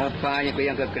opa ya que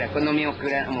yo creo cuando me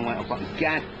ocurre opa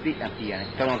casi así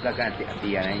todo casi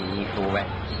así y sube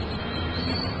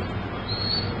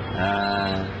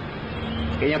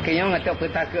que yo no te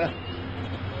pues ta que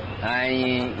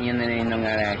Ai ini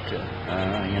nongalek.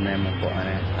 Ini mau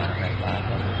ana apa.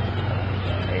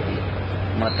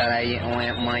 Matalai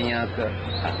orang maya ke.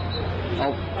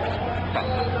 Oh.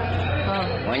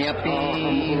 Waiãpi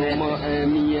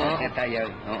kata ya.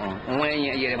 Orang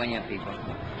yang banyak pi.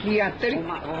 Lihat dah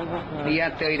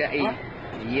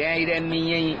ya ida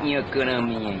minyak ia kena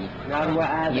minyak.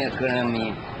 Ia kena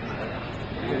minyak.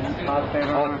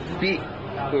 Opi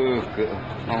ke.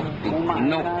 Opi.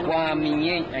 Nok kwa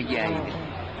minyak aja ida.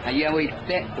 Aja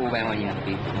wite ubah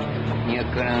Waiãpi. Ia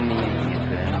kena minyak.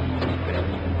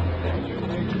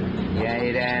 Ya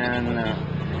ida na.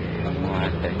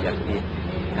 Mata jadi.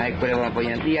 Hai kore wa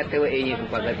punya dia tu ini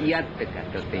pada dia dekat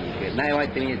tu tinggi. Nai wa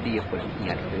temi dia pun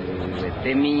dia tu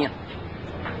teminya.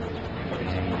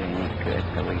 Ini ke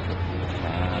tahu itu.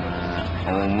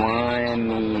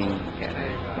 Omani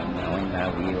cara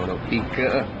nabi Europe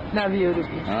ke. Nabi Europe.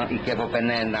 Ike apa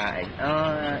penenda.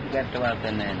 Ike tu apa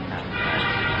penenda.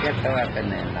 Ike tu apa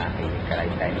penenda. Kalau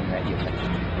saya ni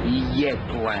iya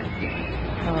kuat.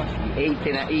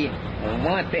 Tena iya.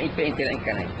 Mata itu tena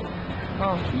ikan itu.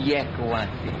 Iya kuat.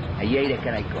 Iya ida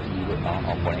kena ikut hidup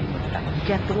apa yang kita.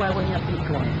 Ika tua Waiãpi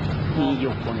kuat.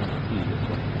 Hidup pun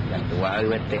hidup. Ika tua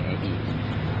wete ini.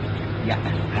 Ya,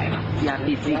 ya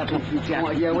isi kucing.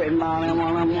 Dia wek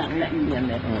malam ya.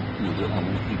 Hidup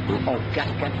itu okak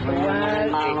kan.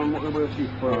 Malam mau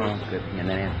bersifat.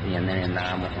 Yang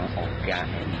nama okak.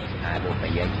 Aduh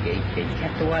payah ke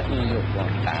tua hidup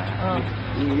kota.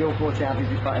 Iyo ko siapa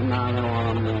sifat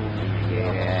malam.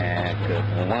 Ya, ke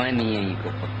wani ko.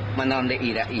 Mana anda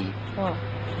ira i.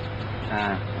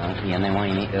 Yang nama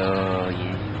ini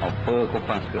apa ko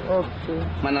pangke. Okey.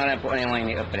 Mana ada pok yang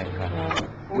ini mereka.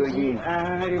 Begini,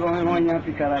 di bawah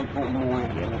Waiãpi kalau ikut semua.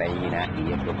 Ya, ira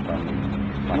iya ko pang.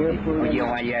 Dia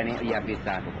waya ni ia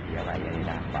bisa ko dia waya ni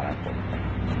dah para ko.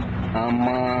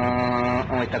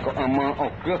 Tak ko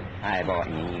okey. Ai bawa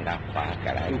ini dapat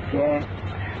kalau. Okey.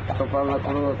 Kepala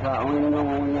terus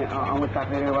orang tak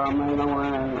kira ramai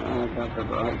orang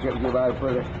kerja berapa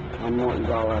amu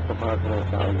gawa kepala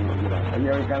terus orang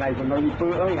dia kalau itu lagi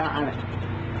per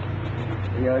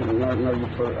ya lagi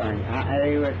per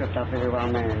tak kira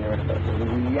ramai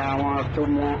dia mau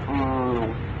semua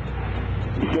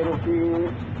kira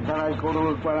kalau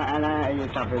ikut kepala anak ia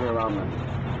tak kira ramai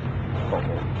kau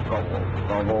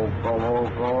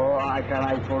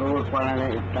kalau ikut kepala anak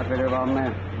tak kira ramai.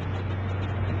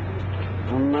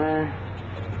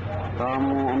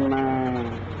 Kamu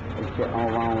ikut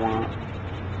orang-orang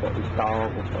tahu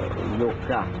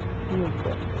yoga.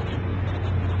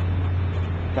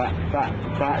 Tak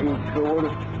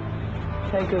ikut.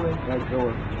 Saya ikut.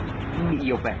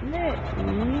 Yoga. Nek.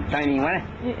 Timing mana?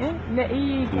 Nek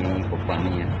i. Ini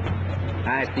kopangnya.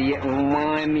 Si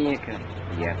umai mi ke.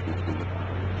 Ya sisi.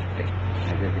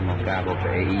 Ada di muka apa?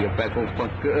 Yoga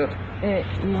kopang ke.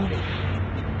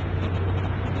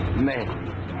 Meh.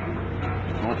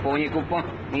 Mempunyai kupang.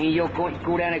 Ini yo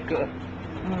kurang ke.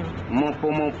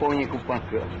 Mempunyai kupang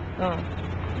ke.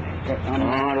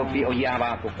 Rupi oya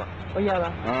ba kupang. Oya ba.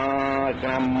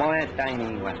 Kena mai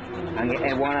tiny wa.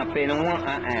 Angge wana penua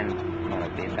an. Mara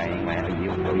tiny wa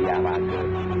yo oya ba ke.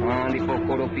 Di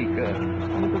pokok rupi ke.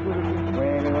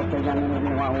 Bueno,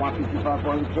 jangan awak kita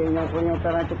poncenya punya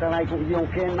cara kita ikut dia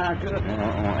kena ke.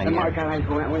 Mak kalau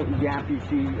ikut dia PC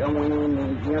yang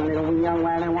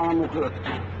mana wamu ke.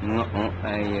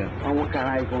 Ayo. Awak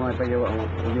kalau ikut apa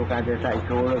yo kada sai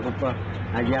ko apa.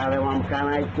 Aja lewat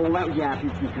kalau ikut dia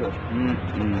PC ke.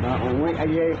 Oi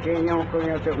aja kenya ko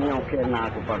tu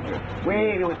kena aku pakai.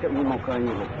 Weh lu tu mau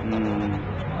kena.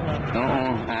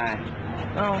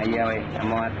 Ayo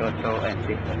mau toto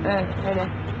enti. Ada.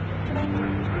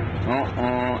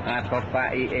 Apa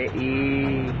pak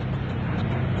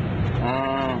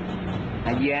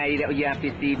Aja ida uja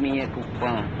pisi minyak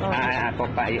kupang. Apa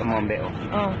pak mombeo.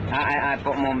 Apa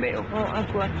mombeo.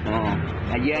 Aku.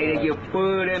 Aja ida je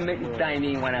pere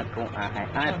timing wana ko.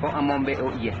 Apa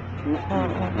mombeo ye.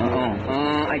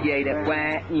 Aja ida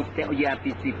kwa ite uja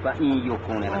pisi pa iyo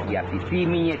ko na uja pisi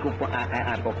minyak kupang.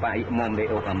 Apa pak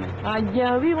mombeo kami.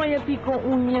 Aja wi Waiãpi ko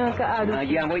unya ka adu.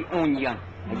 Aja wi unya.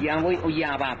 Yang voi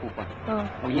uya ba ku pa.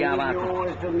 Uya ba ku. Yo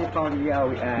itu ni kau dia.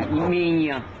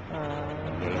 Iminya.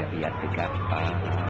 Ya tegak pa.